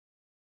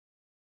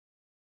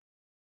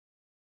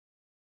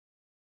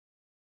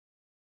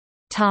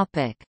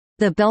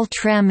 The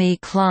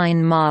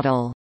Beltrami-Klein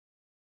model.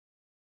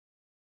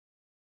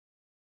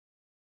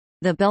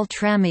 The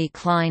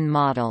Beltrami-Klein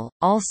model,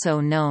 also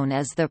known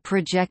as the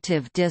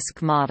projective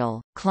disk model,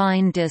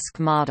 Klein disk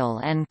model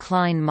and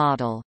Klein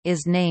model,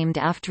 is named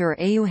after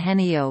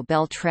Eugenio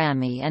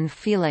Beltrami and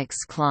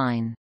Felix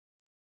Klein.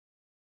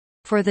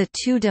 For the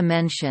two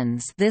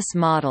dimensions, this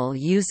model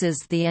uses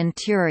the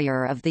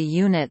interior of the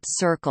unit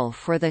circle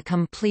for the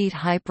complete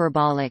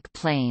hyperbolic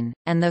plane,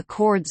 and the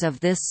chords of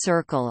this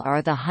circle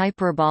are the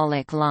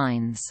hyperbolic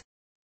lines.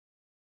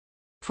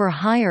 For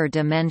higher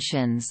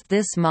dimensions,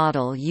 this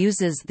model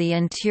uses the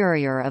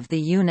interior of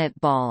the unit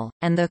ball,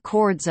 and the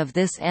chords of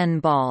this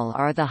n-ball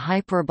are the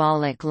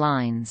hyperbolic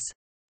lines.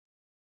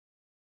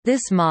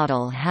 This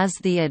model has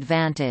the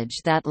advantage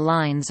that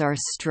lines are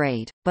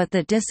straight, but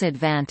the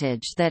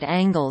disadvantage that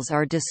angles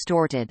are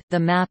distorted, the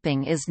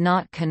mapping is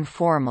not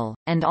conformal,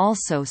 and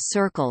also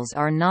circles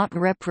are not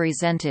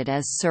represented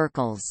as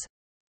circles.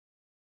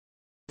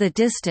 The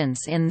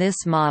distance in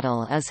this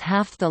model is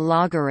half the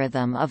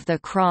logarithm of the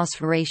cross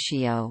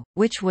ratio,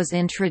 which was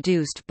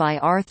introduced by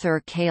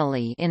Arthur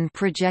Cayley in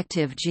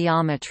projective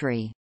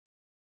geometry.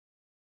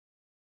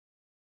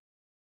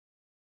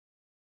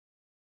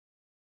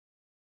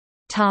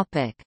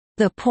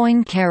 The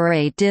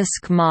Poincaré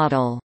disk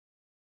model.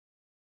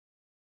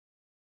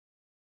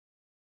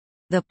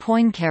 The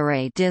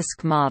Poincaré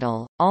disk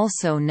model,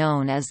 also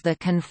known as the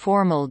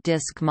conformal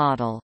disk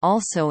model,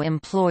 also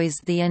employs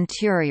the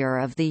interior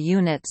of the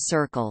unit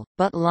circle,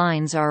 but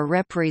lines are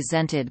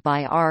represented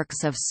by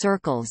arcs of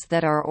circles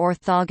that are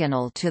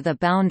orthogonal to the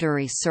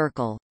boundary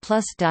circle,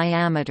 plus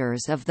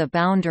diameters of the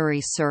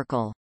boundary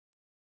circle.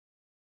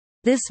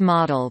 This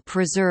model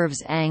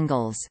preserves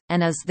angles,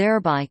 and is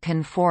thereby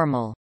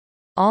conformal.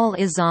 All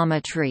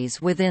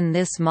isometries within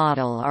this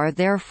model are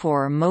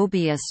therefore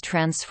Mobius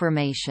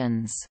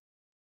transformations.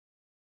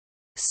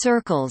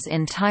 Circles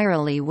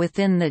entirely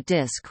within the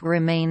disk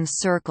remain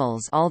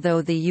circles,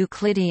 although the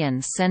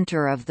Euclidean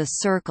center of the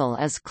circle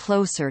is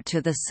closer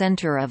to the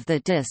center of the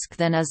disk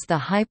than is the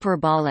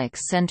hyperbolic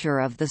center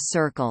of the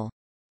circle.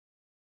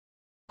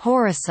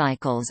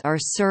 Horocycles are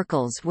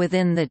circles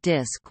within the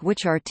disk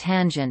which are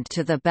tangent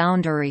to the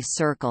boundary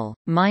circle,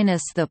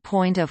 minus the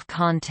point of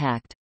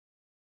contact.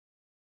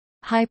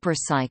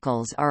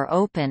 Hypercycles are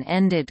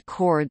open-ended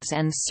chords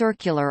and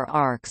circular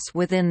arcs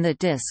within the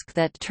disk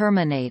that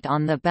terminate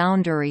on the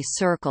boundary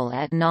circle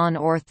at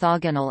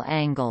non-orthogonal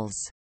angles.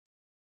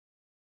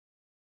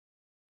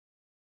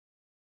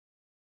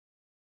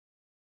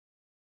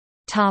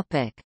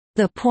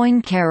 The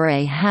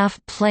Poincaré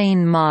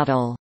half-plane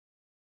model.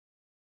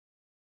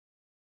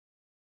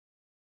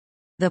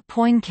 The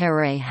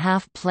Poincaré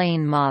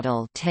half-plane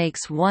model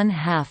takes one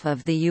half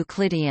of the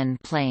Euclidean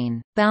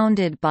plane,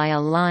 bounded by a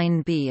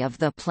line B of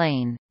the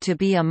plane, to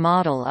be a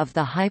model of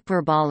the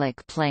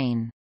hyperbolic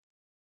plane.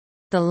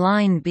 The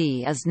line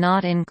B is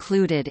not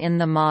included in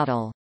the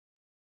model.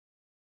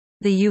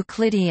 The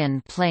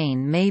Euclidean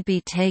plane may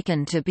be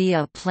taken to be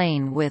a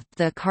plane with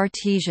the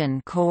Cartesian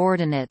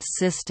coordinate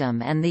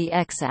system, and the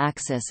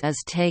x-axis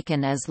is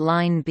taken as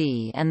line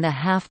B and the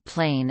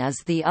half-plane as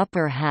the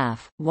upper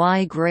half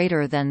y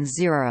greater than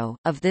 0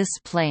 of this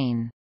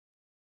plane.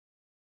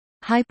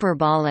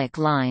 Hyperbolic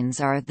lines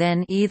are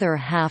then either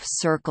half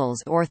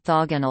circles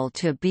orthogonal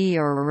to B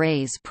or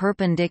rays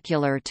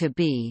perpendicular to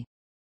B.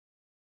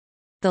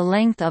 The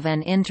length of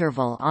an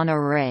interval on a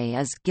ray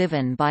is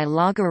given by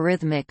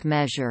logarithmic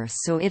measure,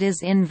 so it is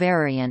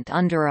invariant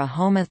under a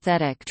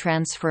homothetic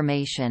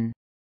transformation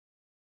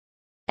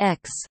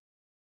x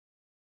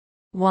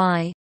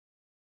y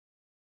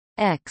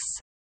x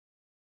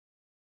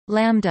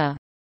lambda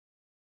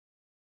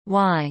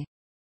y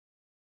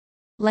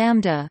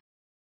lambda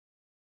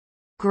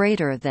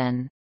greater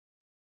than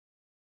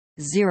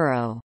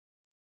 0.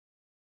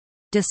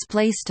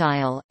 Display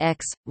style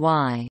x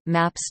y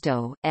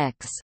mapsto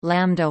x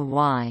lambda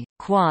y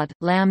quad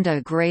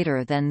lambda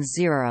greater than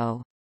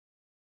 0.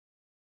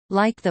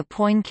 Like the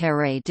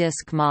Poincaré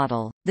disk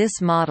model, this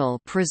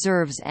model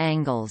preserves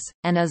angles,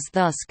 and is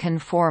thus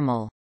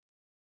conformal.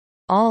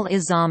 All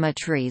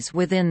isometries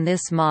within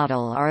this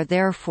model are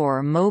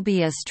therefore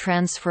Mobius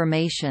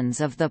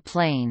transformations of the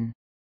plane.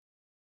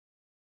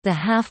 The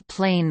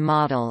half-plane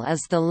model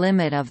is the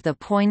limit of the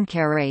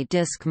Poincaré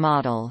disk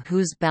model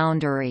whose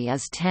boundary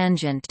is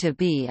tangent to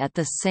B at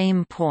the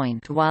same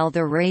point while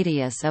the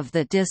radius of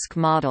the disk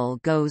model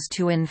goes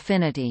to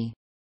infinity.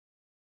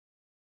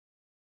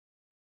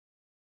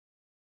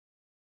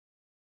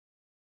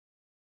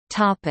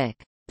 The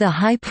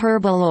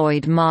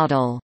hyperboloid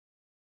model.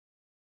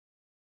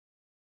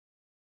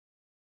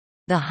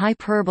 The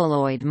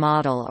hyperboloid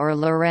model or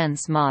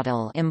Lorentz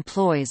model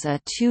employs a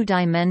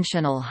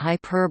two-dimensional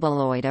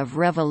hyperboloid of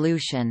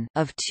revolution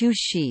of two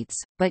sheets,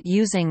 but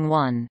using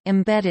one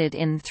embedded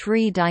in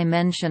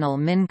three-dimensional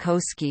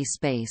Minkowski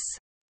space.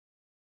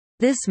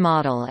 This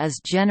model is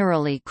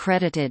generally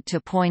credited to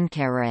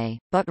Poincaré,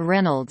 but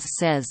Reynolds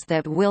says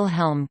that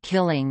Wilhelm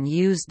Killing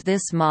used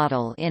this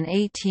model in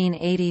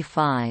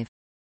 1885.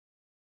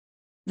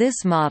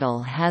 This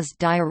model has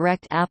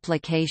direct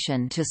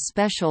application to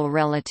special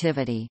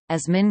relativity,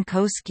 as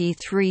Minkowski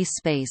 3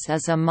 space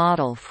is a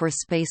model for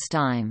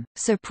spacetime,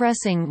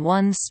 suppressing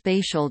one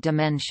spatial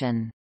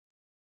dimension.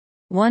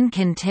 One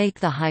can take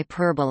the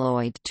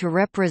hyperboloid to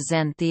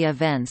represent the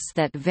events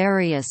that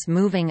various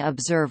moving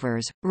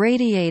observers,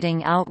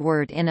 radiating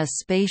outward in a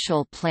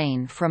spatial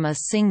plane from a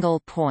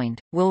single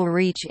point, will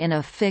reach in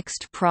a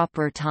fixed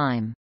proper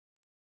time.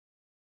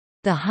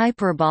 The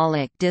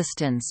hyperbolic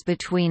distance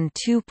between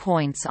 2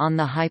 points on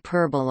the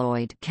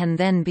hyperboloid can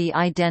then be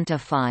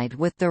identified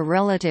with the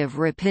relative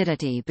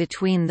rapidity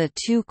between the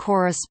two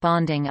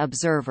corresponding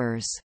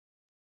observers.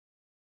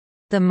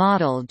 The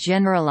model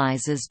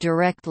generalizes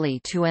directly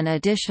to an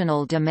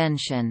additional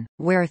dimension,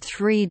 where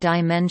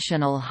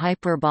three-dimensional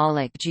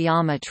hyperbolic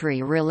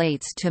geometry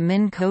relates to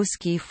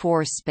Minkowski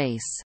 4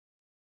 space.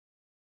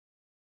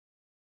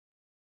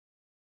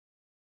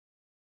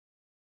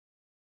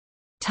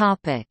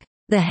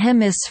 The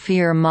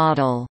hemisphere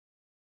model.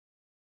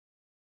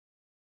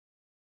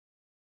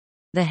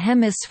 The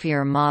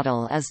hemisphere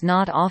model is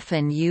not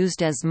often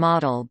used as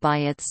model by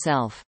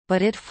itself,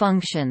 but it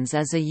functions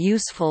as a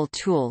useful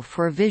tool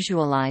for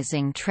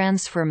visualizing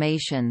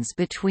transformations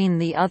between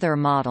the other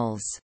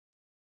models.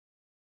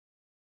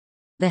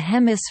 The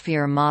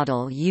hemisphere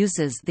model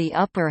uses the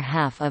upper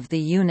half of the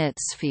unit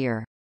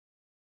sphere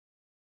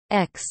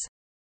x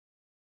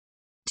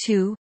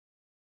 2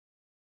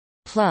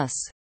 plus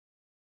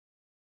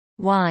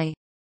y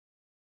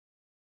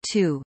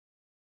 2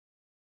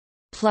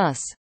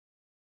 plus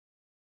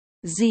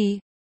z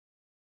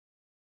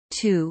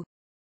 2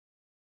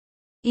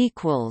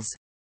 equals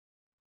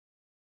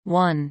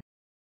 1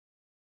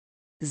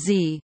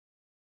 z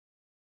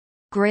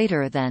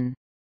greater than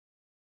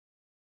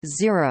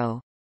 0.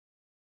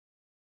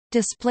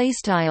 Display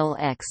style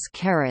x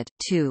caret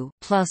 2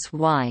 plus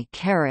y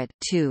caret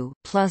 2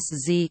 plus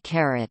z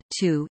caret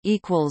 2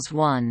 equals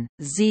 1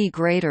 z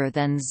greater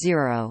than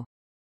 0.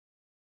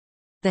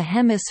 The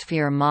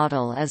hemisphere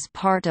model is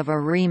part of a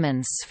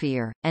Riemann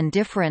sphere, and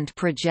different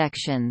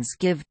projections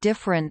give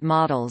different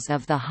models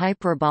of the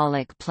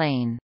hyperbolic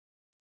plane.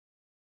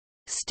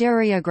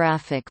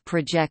 Stereographic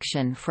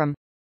projection from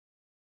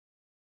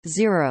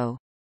 0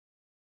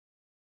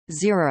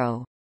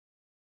 0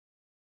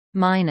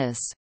 minus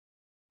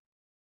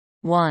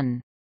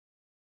 1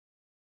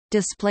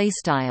 display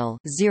style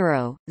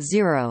 0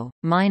 0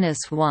 minus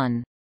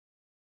 1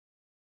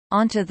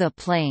 onto the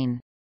plane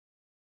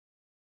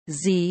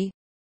z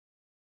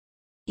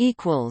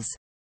equals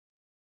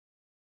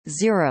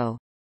 0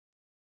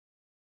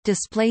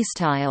 display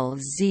style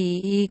z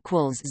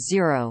equals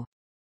 0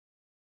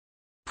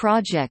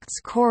 projects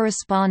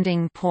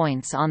corresponding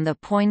points on the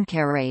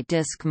Poincaré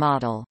disk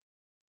model.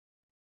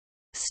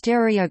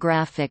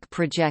 Stereographic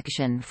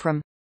projection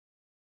from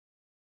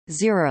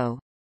 0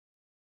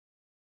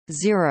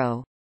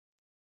 0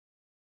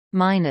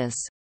 minus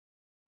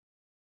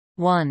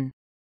 1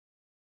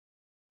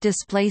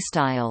 display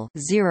style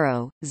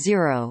 0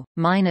 0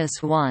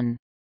 minus 1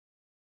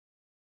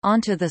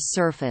 onto the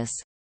surface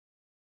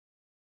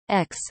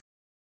x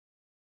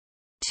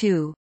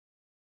 2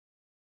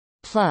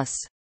 plus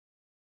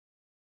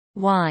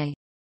y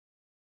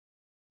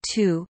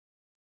 2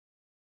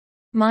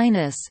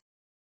 minus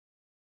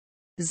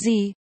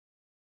z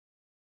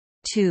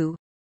 2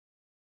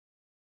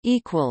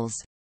 equals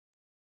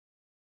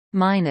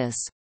minus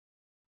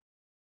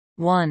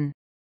 1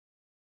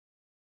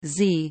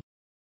 z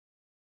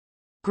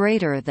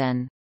greater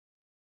than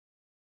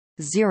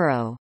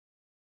 0.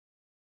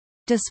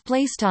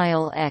 Display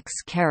style x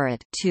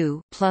caret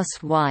 2 plus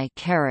y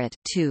caret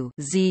 2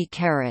 z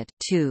caret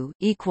 2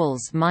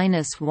 equals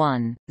minus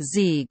 1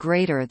 z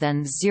greater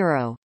than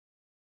 0.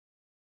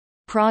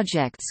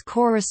 Projects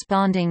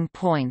corresponding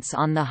points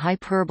on the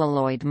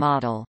hyperboloid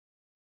model.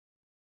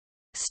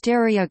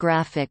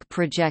 Stereographic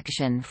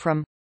projection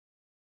from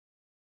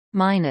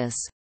minus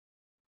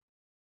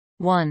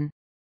 1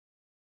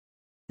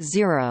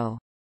 0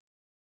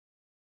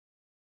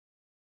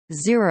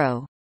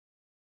 0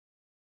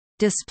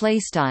 display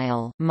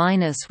style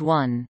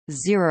 -1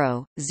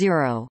 0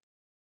 0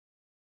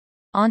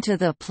 onto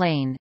the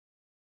plane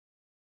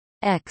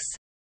x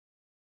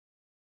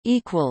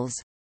equals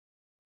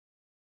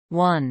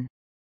 1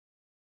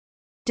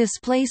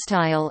 display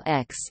style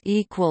x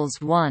equals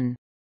 1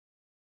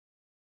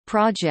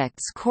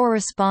 projects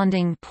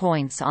corresponding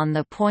points on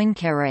the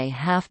Poincaré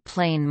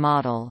half-plane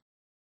model.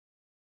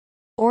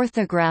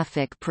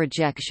 Orthographic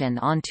projection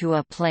onto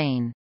a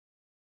plane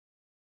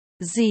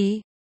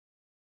z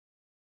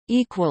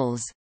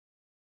equals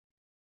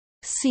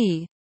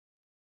c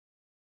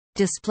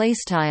display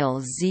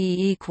style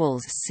z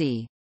equals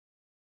c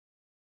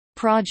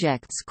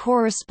projects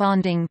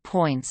corresponding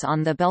points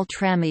on the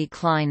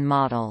Beltrami-Klein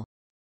model.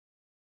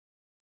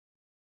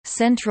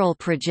 Central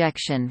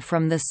projection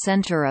from the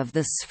center of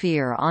the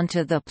sphere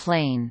onto the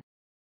plane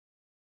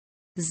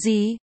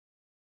z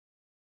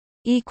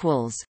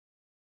equals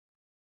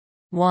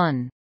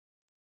 1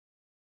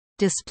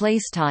 display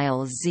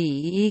style z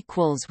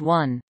equals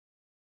 1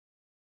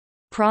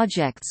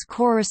 projects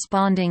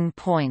corresponding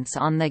points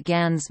on the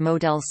Gans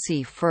model.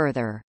 See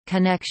further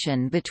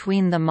connection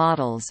between the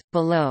models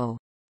below.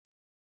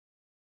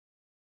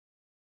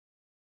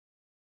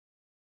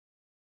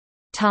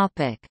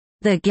 Topic: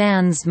 The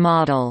Gans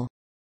model.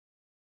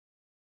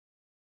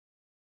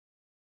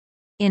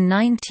 In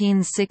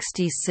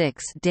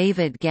 1966,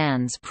 David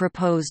Gans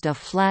proposed a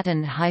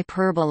flattened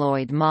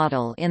hyperboloid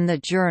model in the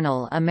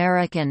journal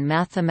American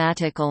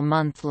Mathematical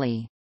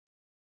Monthly.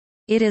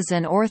 It is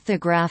an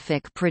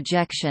orthographic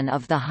projection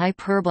of the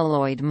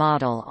hyperboloid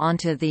model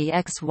onto the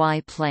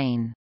xy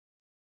plane.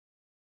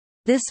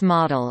 This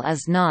model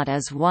is not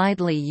as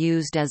widely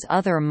used as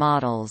other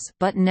models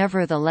but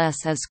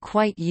nevertheless is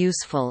quite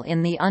useful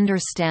in the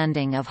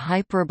understanding of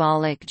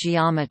hyperbolic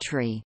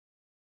geometry.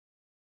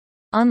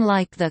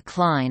 Unlike the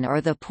Klein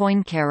or the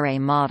Poincaré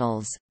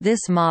models,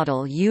 this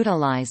model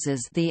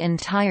utilizes the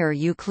entire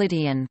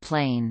Euclidean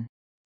plane.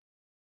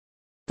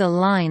 The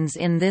lines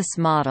in this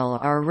model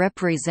are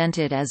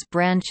represented as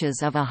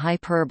branches of a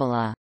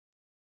hyperbola.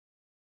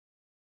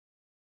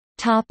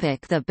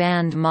 The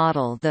band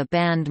model. The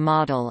band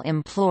model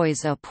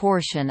employs a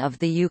portion of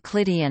the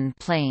Euclidean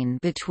plane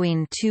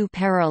between two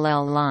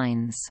parallel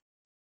lines.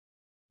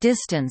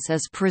 Distance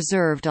is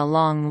preserved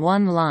along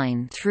one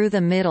line through the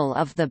middle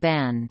of the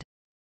band.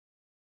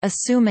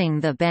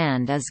 Assuming the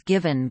band is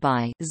given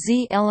by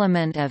z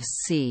element of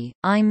C,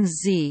 I'm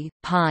z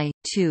pi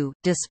 2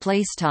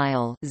 display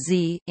style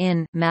z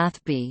in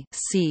mathb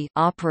C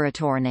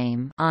operator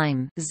name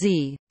I'm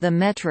z. The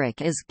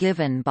metric is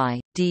given by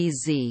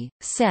dz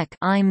sec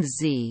I'm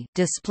z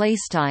display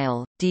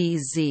style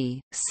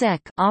dz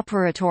sec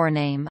operator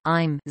name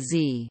I'm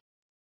z.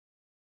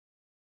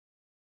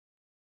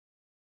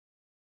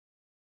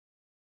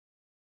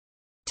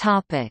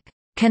 Topic: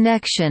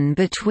 Connection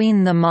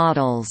between the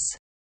models.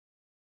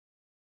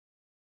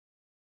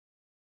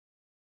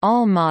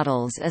 All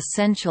models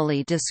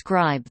essentially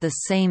describe the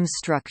same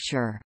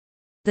structure.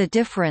 The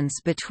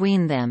difference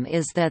between them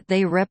is that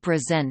they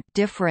represent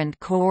different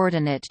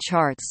coordinate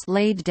charts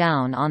laid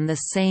down on the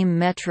same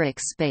metric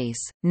space,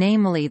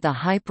 namely the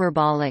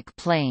hyperbolic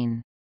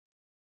plane.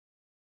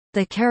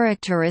 The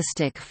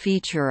characteristic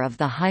feature of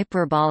the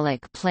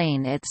hyperbolic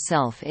plane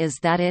itself is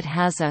that it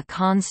has a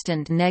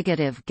constant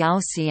negative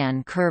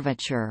Gaussian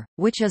curvature,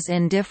 which is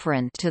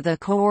indifferent to the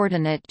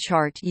coordinate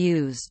chart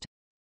used.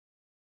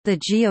 The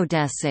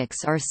geodesics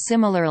are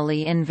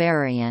similarly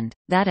invariant,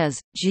 that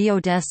is,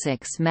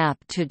 geodesics map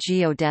to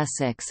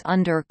geodesics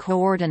under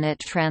coordinate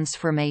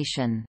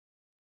transformation.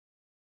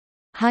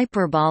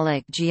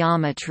 Hyperbolic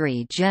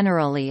geometry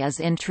generally is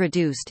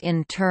introduced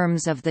in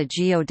terms of the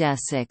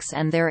geodesics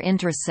and their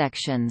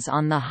intersections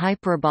on the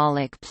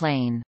hyperbolic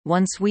plane.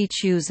 Once we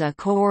choose a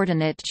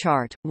coordinate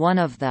chart, one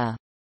of the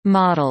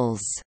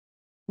models,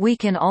 we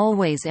can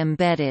always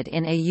embed it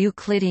in a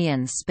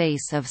Euclidean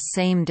space of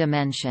same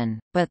dimension,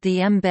 but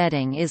the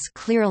embedding is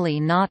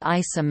clearly not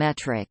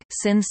isometric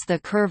since the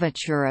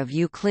curvature of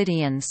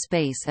Euclidean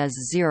space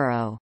is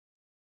 0.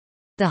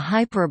 The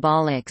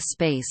hyperbolic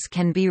space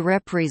can be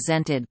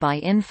represented by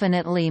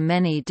infinitely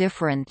many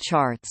different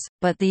charts,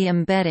 but the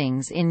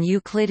embeddings in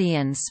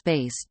Euclidean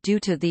space due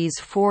to these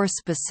four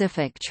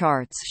specific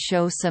charts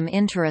show some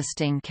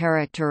interesting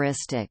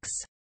characteristics.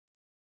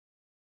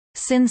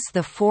 Since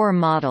the four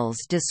models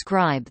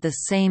describe the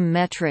same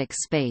metric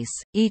space,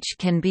 each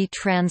can be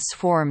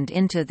transformed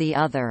into the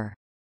other.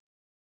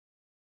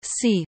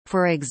 See,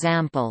 for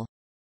example,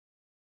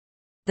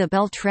 the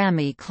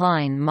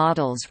Beltrami-Klein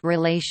model's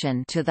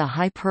relation to the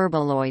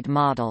hyperboloid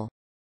model.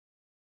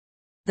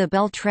 The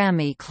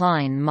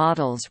Beltrami-Klein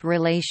model's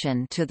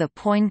relation to the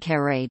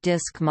Poincaré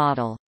disk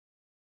model.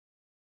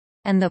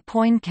 And the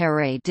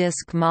Poincaré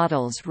disk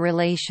model's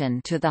relation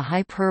to the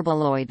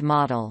hyperboloid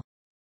model.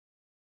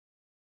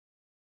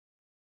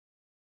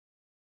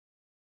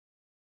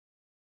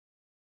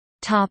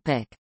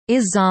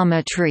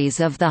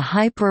 Isometries of the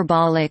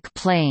hyperbolic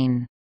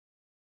plane.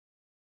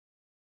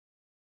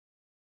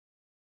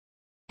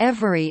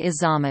 Every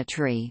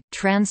isometry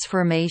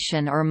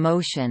transformation or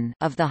motion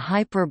of the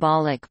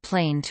hyperbolic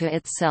plane to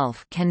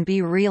itself can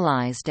be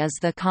realized as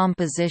the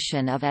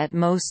composition of at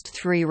most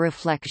 3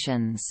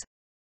 reflections.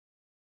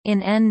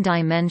 In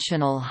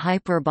n-dimensional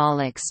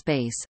hyperbolic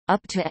space,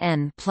 up to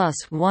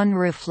n+1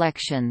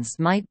 reflections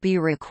might be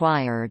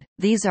required.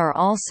 These are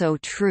also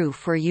true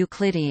for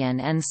Euclidean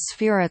and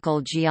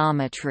spherical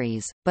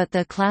geometries, but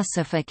the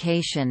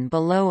classification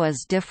below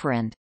is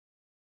different.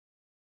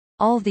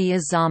 All the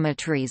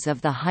isometries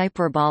of the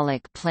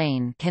hyperbolic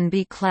plane can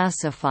be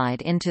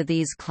classified into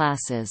these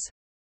classes.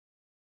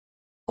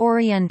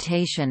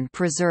 Orientation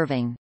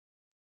preserving.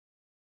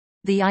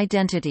 The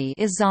identity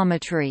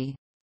isometry.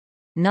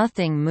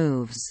 Nothing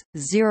moves,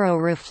 0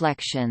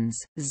 reflections,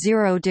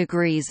 0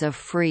 degrees of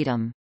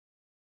freedom.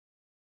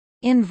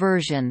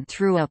 Inversion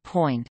through a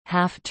point,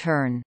 half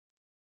turn.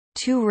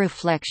 2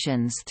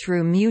 reflections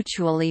through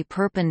mutually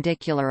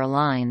perpendicular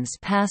lines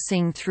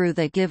passing through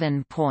the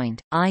given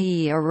point,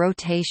 i.e. a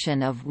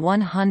rotation of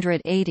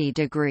 180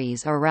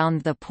 degrees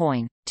around the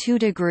point, 2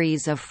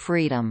 degrees of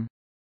freedom.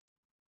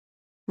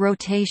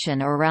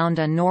 Rotation around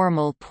a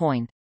normal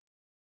point.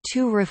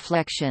 2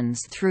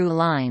 reflections through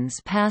lines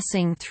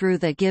passing through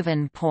the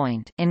given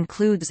point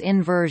includes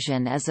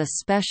inversion as a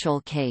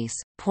special case.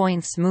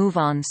 Points move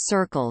on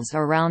circles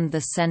around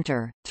the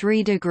center,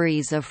 3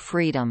 degrees of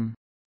freedom.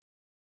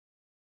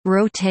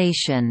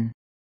 Rotation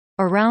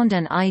around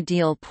an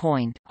ideal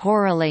point,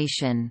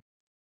 horolation.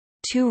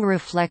 2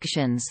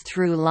 reflections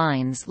through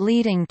lines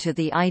leading to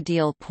the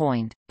ideal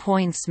point.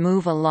 Points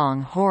move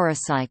along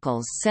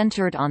horocycles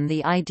centered on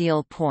the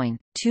ideal point,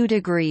 2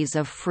 degrees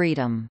of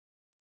freedom.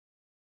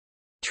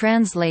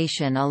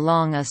 Translation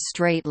along a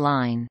straight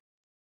line.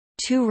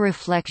 2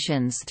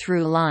 reflections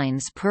through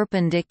lines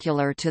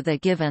perpendicular to the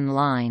given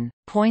line.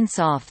 Points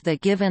off the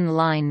given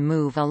line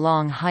move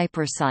along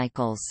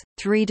hypercycles,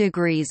 3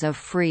 degrees of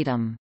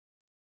freedom.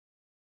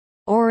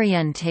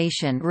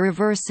 Orientation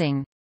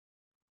reversing.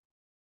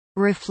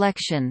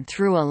 Reflection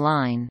through a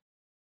line.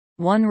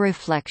 1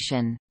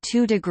 reflection,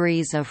 2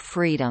 degrees of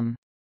freedom.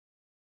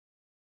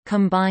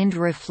 Combined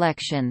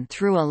reflection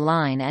through a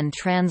line and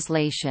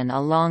translation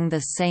along the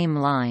same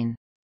line.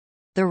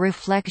 The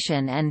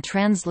reflection and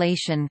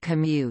translation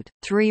commute,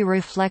 3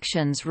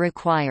 reflections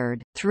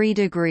required, 3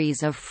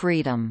 degrees of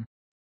freedom.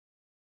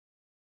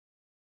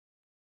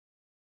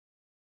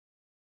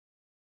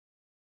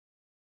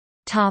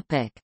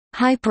 Topic: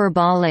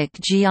 Hyperbolic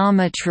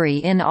geometry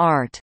in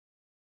art.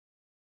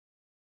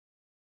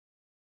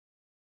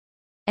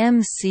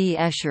 M. C.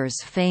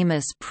 Escher's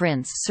famous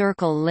prints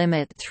Circle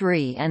Limit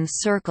 3 and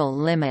Circle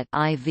Limit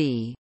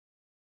IV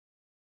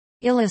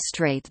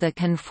illustrate the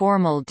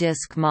conformal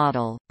disk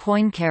model,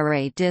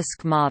 Poincaré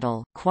disk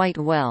model quite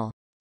well.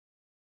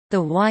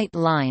 The white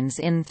lines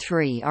in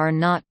 3 are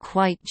not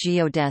quite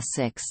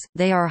geodesics,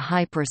 they are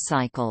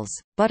hypercycles,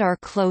 but are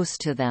close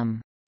to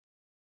them.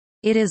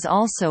 It is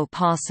also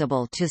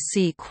possible to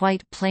see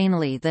quite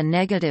plainly the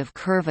negative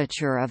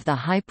curvature of the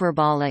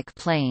hyperbolic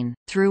plane,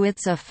 through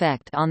its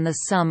effect on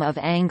the sum of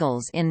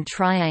angles in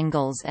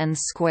triangles and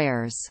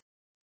squares.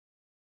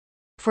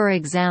 For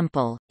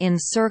example, in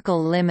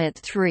Circle Limit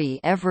 3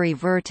 every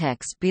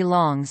vertex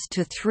belongs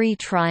to 3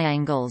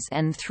 triangles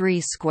and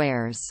 3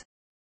 squares.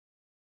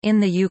 In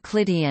the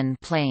Euclidean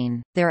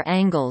plane, their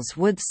angles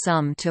would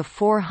sum to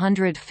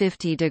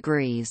 450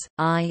 degrees,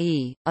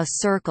 i.e., a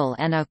circle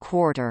and a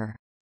quarter.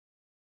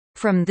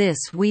 From this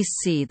we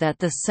see that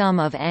the sum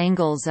of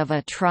angles of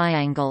a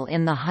triangle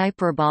in the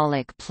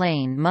hyperbolic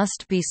plane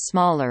must be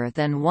smaller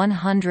than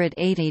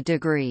 180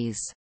 degrees.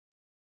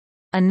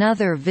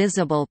 Another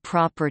visible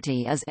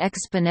property is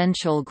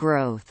exponential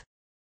growth.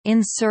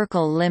 In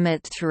Circle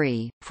Limit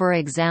 3, for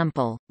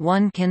example,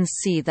 one can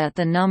see that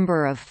the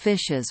number of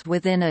fishes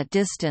within a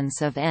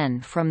distance of n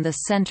from the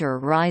center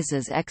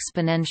rises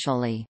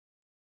exponentially.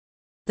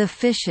 The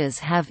fishes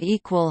have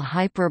equal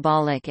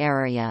hyperbolic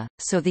area,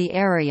 so the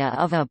area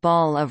of a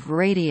ball of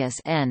radius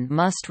n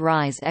must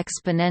rise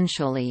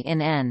exponentially in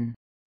n.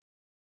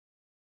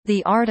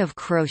 The art of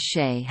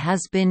crochet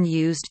has been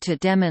used to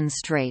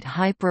demonstrate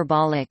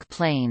hyperbolic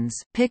planes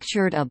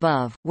pictured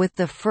above, with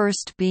the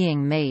first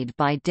being made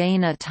by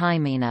Dana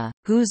Taimina,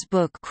 whose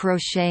book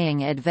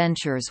Crocheting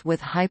Adventures with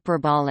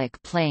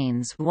Hyperbolic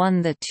Planes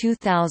won the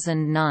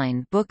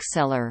 2009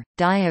 Bookseller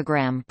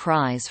Diagram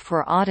Prize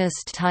for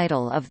Oddest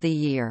Title of the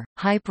Year.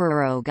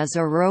 Hyperogue is a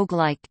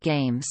roguelike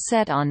game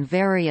set on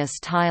various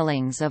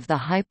tilings of the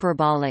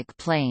hyperbolic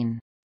plane.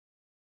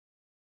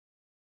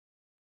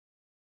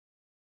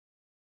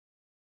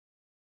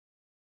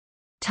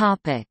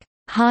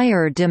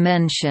 Higher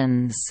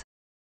dimensions.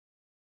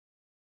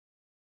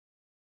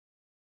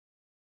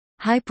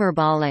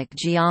 Hyperbolic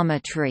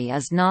geometry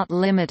is not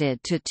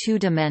limited to 2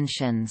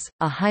 dimensions,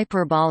 a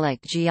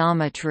hyperbolic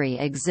geometry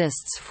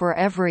exists for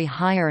every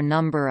higher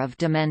number of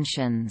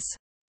dimensions.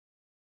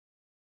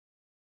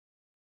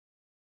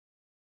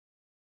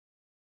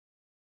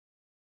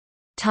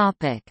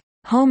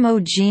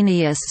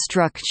 Homogeneous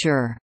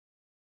structure.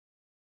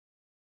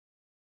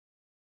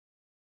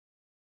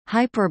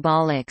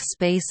 Hyperbolic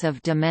space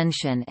of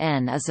dimension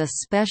n is a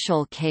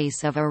special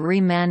case of a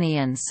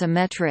Riemannian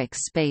symmetric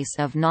space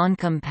of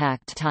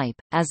noncompact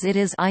type, as it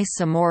is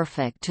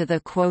isomorphic to the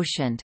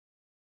quotient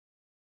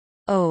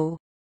O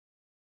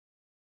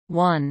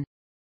 1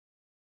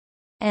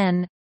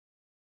 n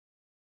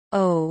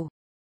O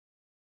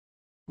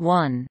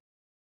 1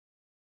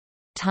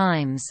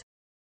 times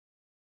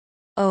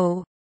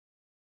O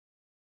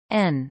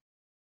n.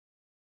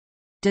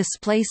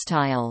 Display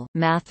style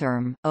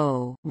mathrm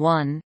O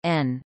 1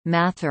 n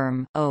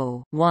mathrm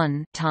O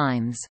 1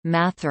 times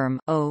mathrm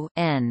O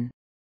n.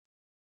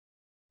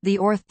 The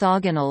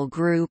orthogonal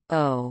group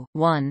O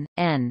 1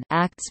 n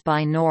acts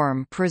by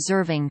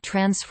norm-preserving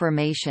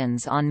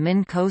transformations on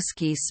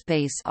Minkowski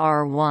space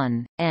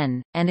R1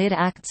 n, and it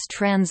acts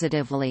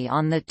transitively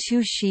on the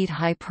two-sheet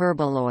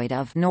hyperboloid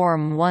of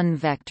norm 1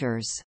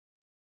 vectors.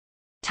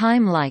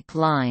 Time-like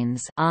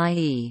lines,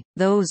 i.e.,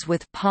 those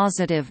with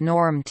positive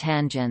norm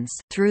tangents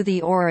through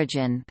the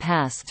origin,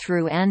 pass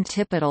through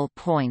antipodal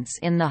points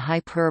in the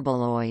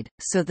hyperboloid,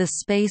 so the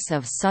space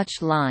of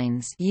such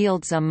lines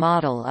yields a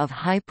model of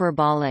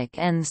hyperbolic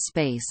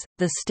n-space.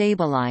 The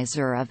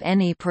stabilizer of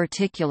any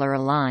particular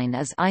line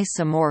is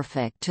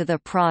isomorphic to the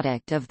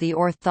product of the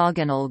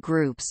orthogonal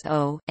groups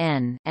O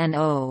n and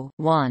O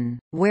 1,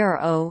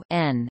 where O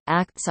n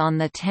acts on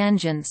the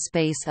tangent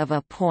space of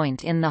a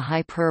point in the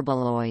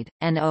hyperboloid,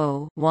 and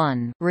O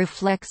 1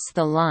 reflects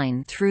the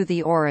line through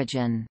the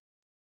origin.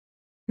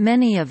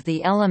 Many of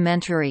the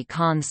elementary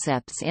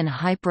concepts in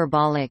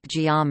hyperbolic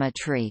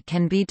geometry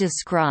can be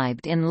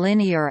described in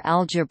linear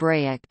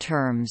algebraic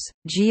terms.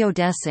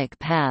 Geodesic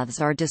paths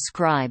are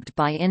described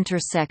by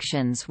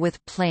intersections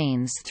with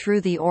planes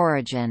through the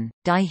origin.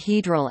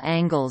 Dihedral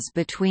angles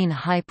between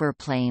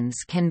hyperplanes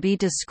can be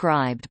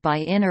described by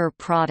inner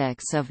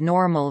products of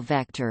normal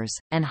vectors,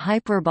 and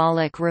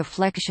hyperbolic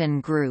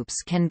reflection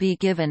groups can be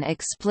given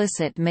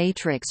explicit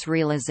matrix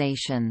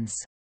realizations.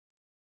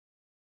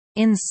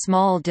 In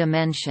small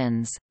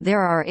dimensions, there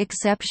are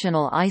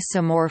exceptional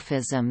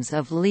isomorphisms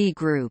of Lie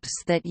groups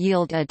that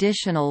yield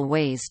additional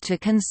ways to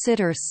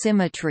consider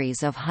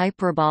symmetries of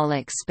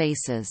hyperbolic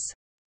spaces.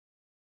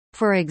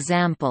 For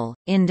example,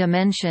 in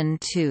dimension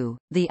 2,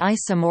 the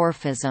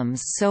isomorphisms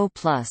SO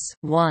plus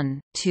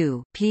 1,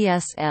 2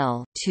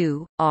 PSL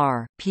 2,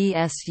 R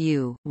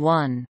PSU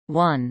 1,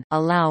 1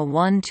 allow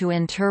one to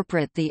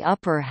interpret the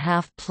upper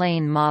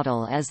half-plane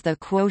model as the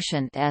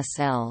quotient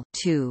SL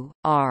 2,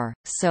 R,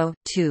 SO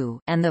 2,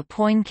 and the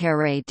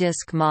Poincaré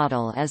disk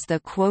model as the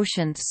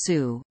quotient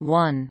SU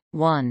 1,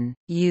 1,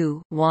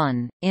 U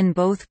 1. In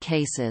both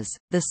cases,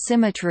 the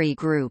symmetry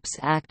groups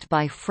act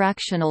by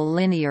fractional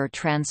linear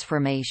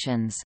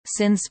transformations,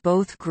 since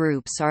both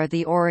groups are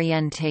the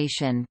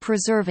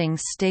orientation-preserving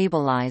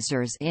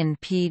stabilizers in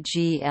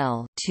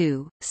PGL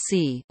 2,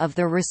 C of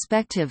the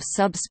respective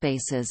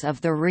subspaces of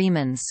the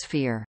Riemann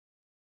sphere.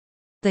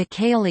 The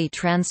Cayley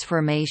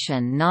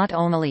transformation not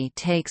only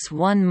takes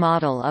one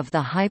model of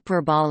the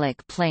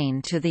hyperbolic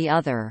plane to the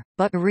other,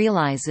 but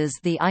realizes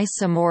the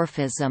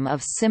isomorphism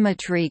of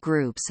symmetry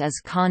groups as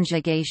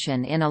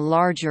conjugation in a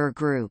larger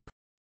group.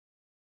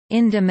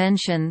 In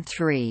dimension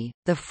 3,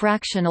 the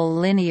fractional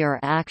linear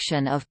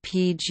action of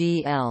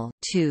PGL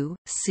 2,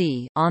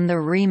 C on the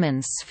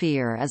Riemann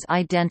sphere is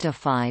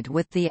identified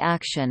with the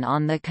action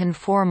on the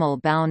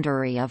conformal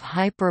boundary of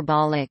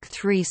hyperbolic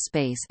 3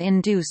 space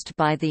induced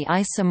by the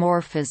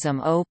isomorphism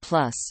O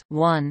plus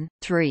 1,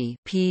 3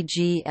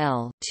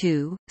 PGL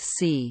 2,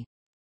 C.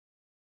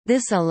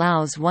 This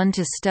allows one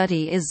to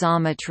study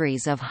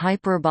isometries of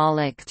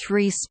hyperbolic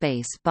 3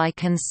 space by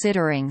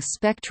considering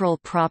spectral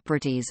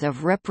properties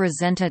of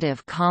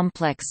representative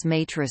complex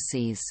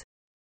matrices.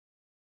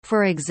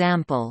 For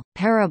example,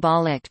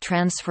 parabolic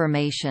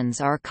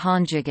transformations are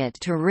conjugate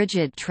to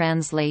rigid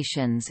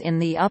translations in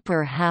the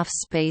upper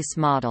half-space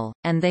model,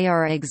 and they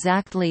are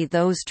exactly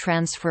those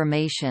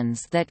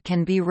transformations that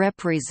can be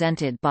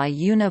represented by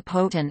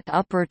unipotent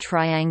upper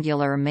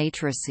triangular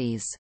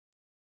matrices.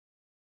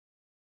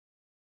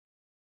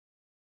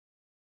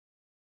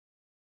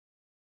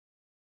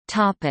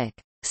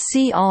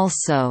 See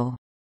also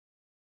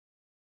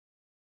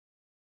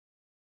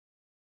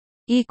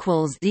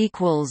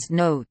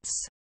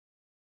Notes